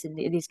participants in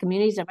these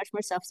communities are much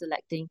more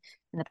self-selecting,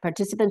 and the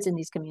participants in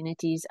these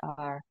communities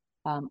are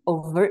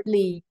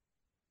overtly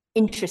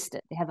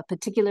interested. They have a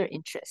particular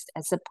interest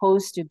as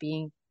opposed to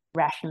being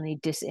rationally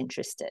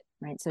disinterested,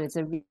 right? So it's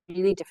a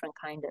really different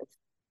kind of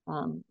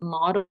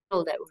model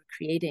that we're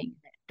creating.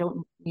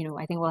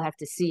 I think we'll have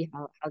to see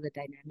how the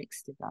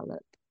dynamics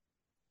develop.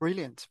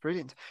 Brilliant,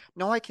 brilliant.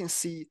 Now I can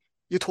see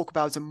you talk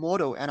about the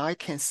model, and I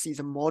can see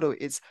the model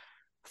is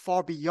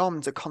far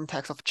beyond the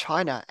context of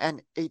China,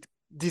 and it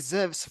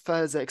deserves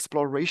further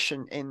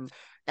exploration in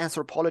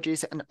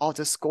anthropologists and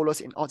other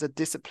scholars in other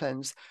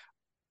disciplines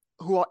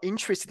who are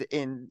interested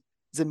in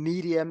the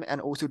medium and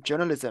also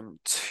journalism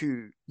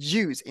to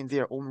use in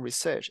their own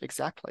research.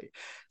 Exactly.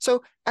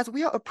 So as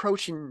we are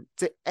approaching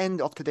the end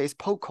of today's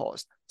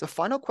podcast, the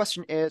final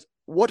question is,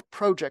 what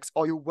projects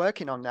are you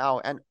working on now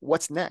and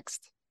what's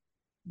next?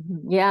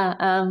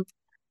 Yeah,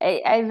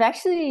 I've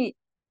actually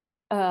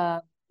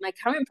my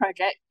current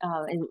project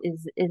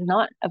is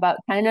not about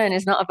China and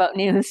it's not about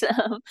news.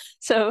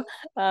 So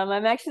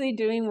I'm actually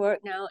doing work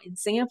now in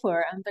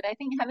Singapore, but I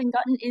think having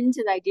gotten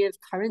into the idea of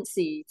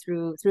currency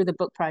through the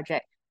book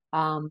project,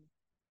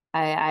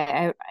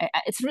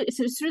 it's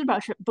really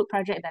about a book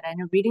project that I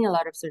know, reading a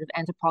lot of sort of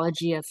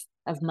anthropology of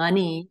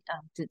money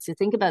to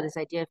think about this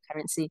idea of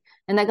currency,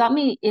 and that got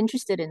me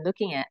interested in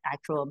looking at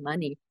actual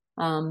money.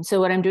 So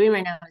what I'm doing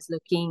right now is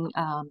looking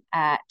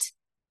at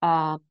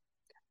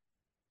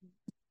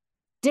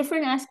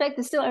different aspects.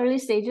 It's still early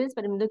stages,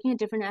 but I'm looking at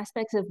different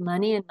aspects of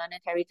money and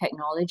monetary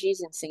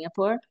technologies in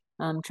Singapore,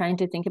 trying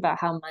to think about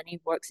how money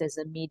works as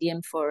a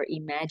medium for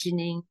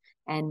imagining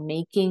and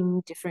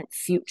making different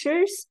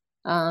futures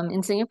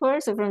in Singapore.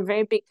 So from a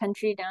very big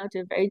country down to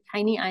a very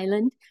tiny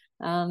island,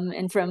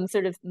 and from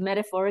sort of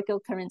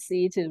metaphorical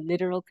currency to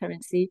literal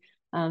currency.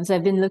 So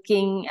I've been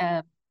looking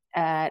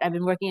I've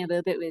been working a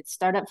little bit with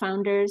startup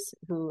founders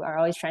who are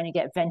always trying to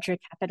get venture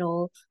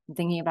capital and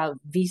thinking about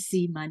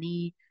VC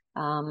money.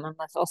 I'm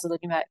also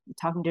looking at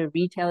talking to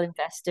retail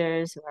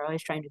investors who are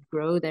always trying to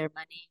grow their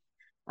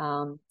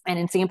money. And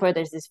in Singapore,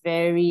 there's this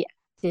very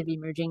active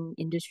emerging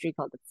industry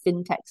called the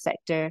fintech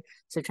sector.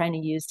 So trying to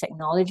use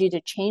technology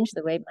to change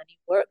the way money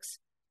works.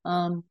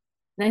 And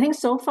I think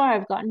so far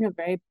I've gotten a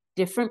very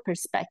different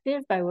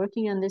perspective by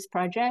working on this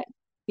project,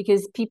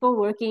 because people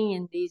working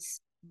in these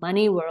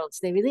money worlds,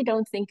 they really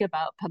don't think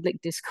about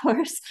public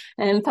discourse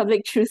and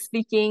public truth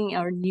speaking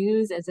or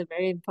news as a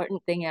very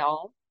important thing at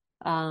all.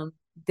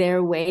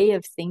 Their way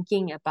of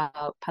thinking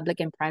about public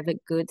and private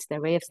goods, their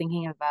way of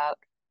thinking about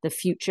the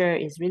future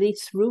is really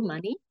through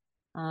money.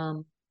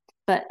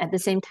 But at the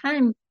same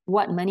time,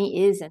 what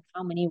money is and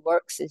how money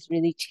works is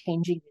really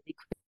changing really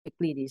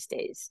quickly these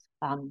days.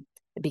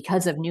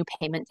 Because of new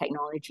payment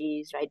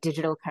technologies, right?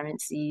 Digital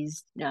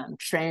currencies,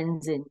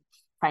 trends in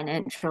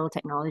financial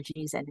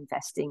technologies and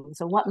investing.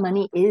 So what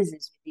money is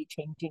really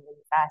changing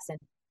really fast. And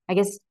I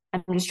guess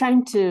I'm just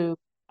trying to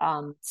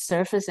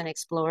surface and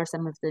explore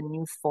some of the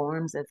new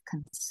forms of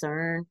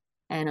concern,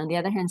 and on the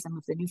other hand, some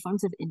of the new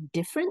forms of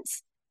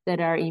indifference that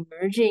are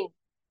emerging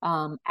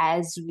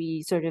as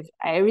we sort of,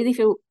 I really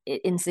feel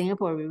in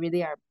Singapore, we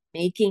really are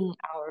making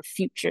our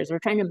futures. We're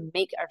trying to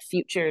make our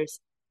futures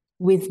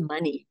with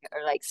money,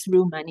 or like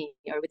through money,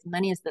 or with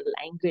money as the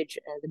language,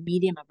 the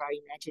medium of our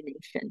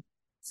imagination.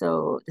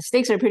 So the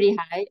stakes are pretty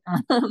high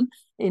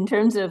in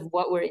terms of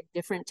what we're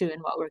indifferent to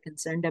and what we're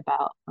concerned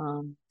about.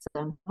 So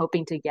I'm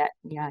hoping to get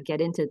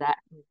into that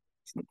with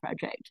this new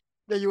project.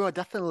 Yeah, you will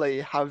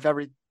definitely have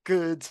very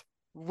good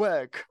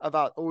work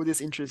about all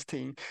these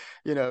interesting,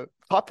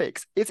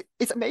 topics.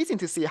 It's amazing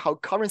to see how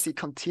currency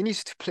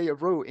continues to play a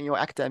role in your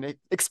academic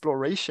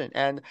exploration,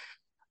 and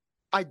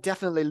I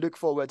definitely look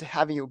forward to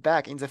having you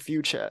back in the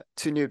future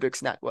to New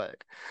Books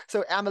Network.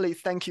 So Emily,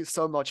 thank you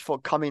so much for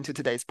coming to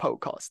today's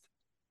podcast.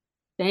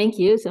 Thank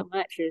you so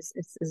much.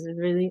 It's a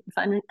really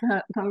fun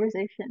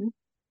conversation.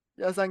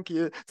 Yeah, thank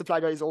you. The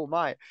pleasure is all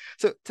mine.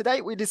 So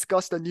today we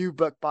discussed the new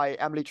book by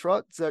Emily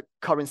Chua, The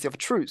Currency of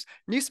Truth,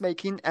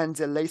 Newsmaking and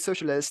the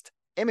Late-Socialist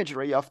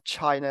Imagery of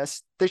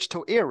China's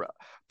Digital Era,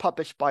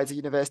 published by the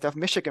University of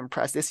Michigan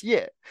Press this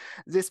year.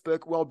 This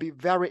book will be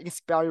very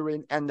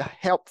inspiring and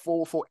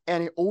helpful for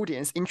any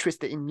audience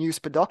interested in news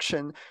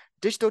production,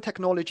 digital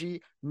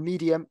technology,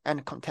 medium,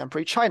 and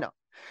contemporary China.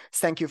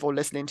 Thank you for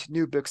listening to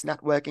New Books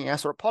Network in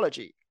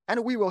Anthropology,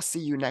 and we will see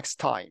you next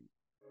time.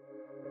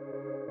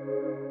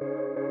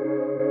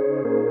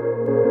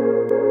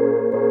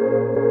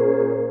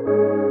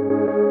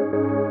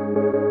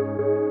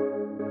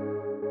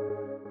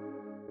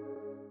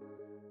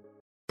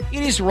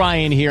 It is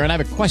Ryan here, and I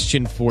have a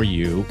question for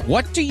you.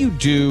 What do you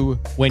do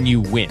when you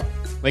win?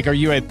 Like, are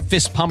you a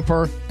fist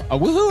pumper, a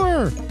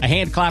woohooer, a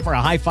hand clapper,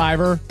 a high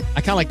fiver?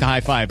 I kind of like the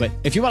high five, but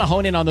if you want to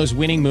hone in on those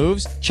winning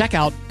moves, check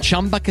out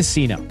Chumba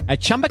Casino. At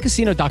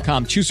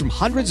ChumbaCasino.com, choose from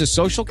hundreds of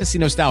social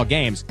casino-style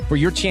games for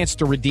your chance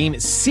to redeem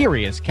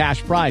serious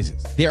cash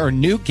prizes. There are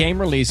new game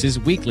releases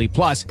weekly,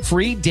 plus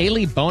free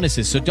daily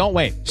bonuses. So don't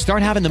wait.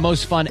 Start having the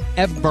most fun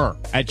ever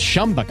at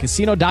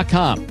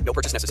ChumbaCasino.com. No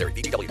purchase necessary.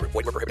 VGW Group.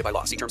 Void where prohibited by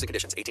law. See terms and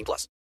conditions. 18+.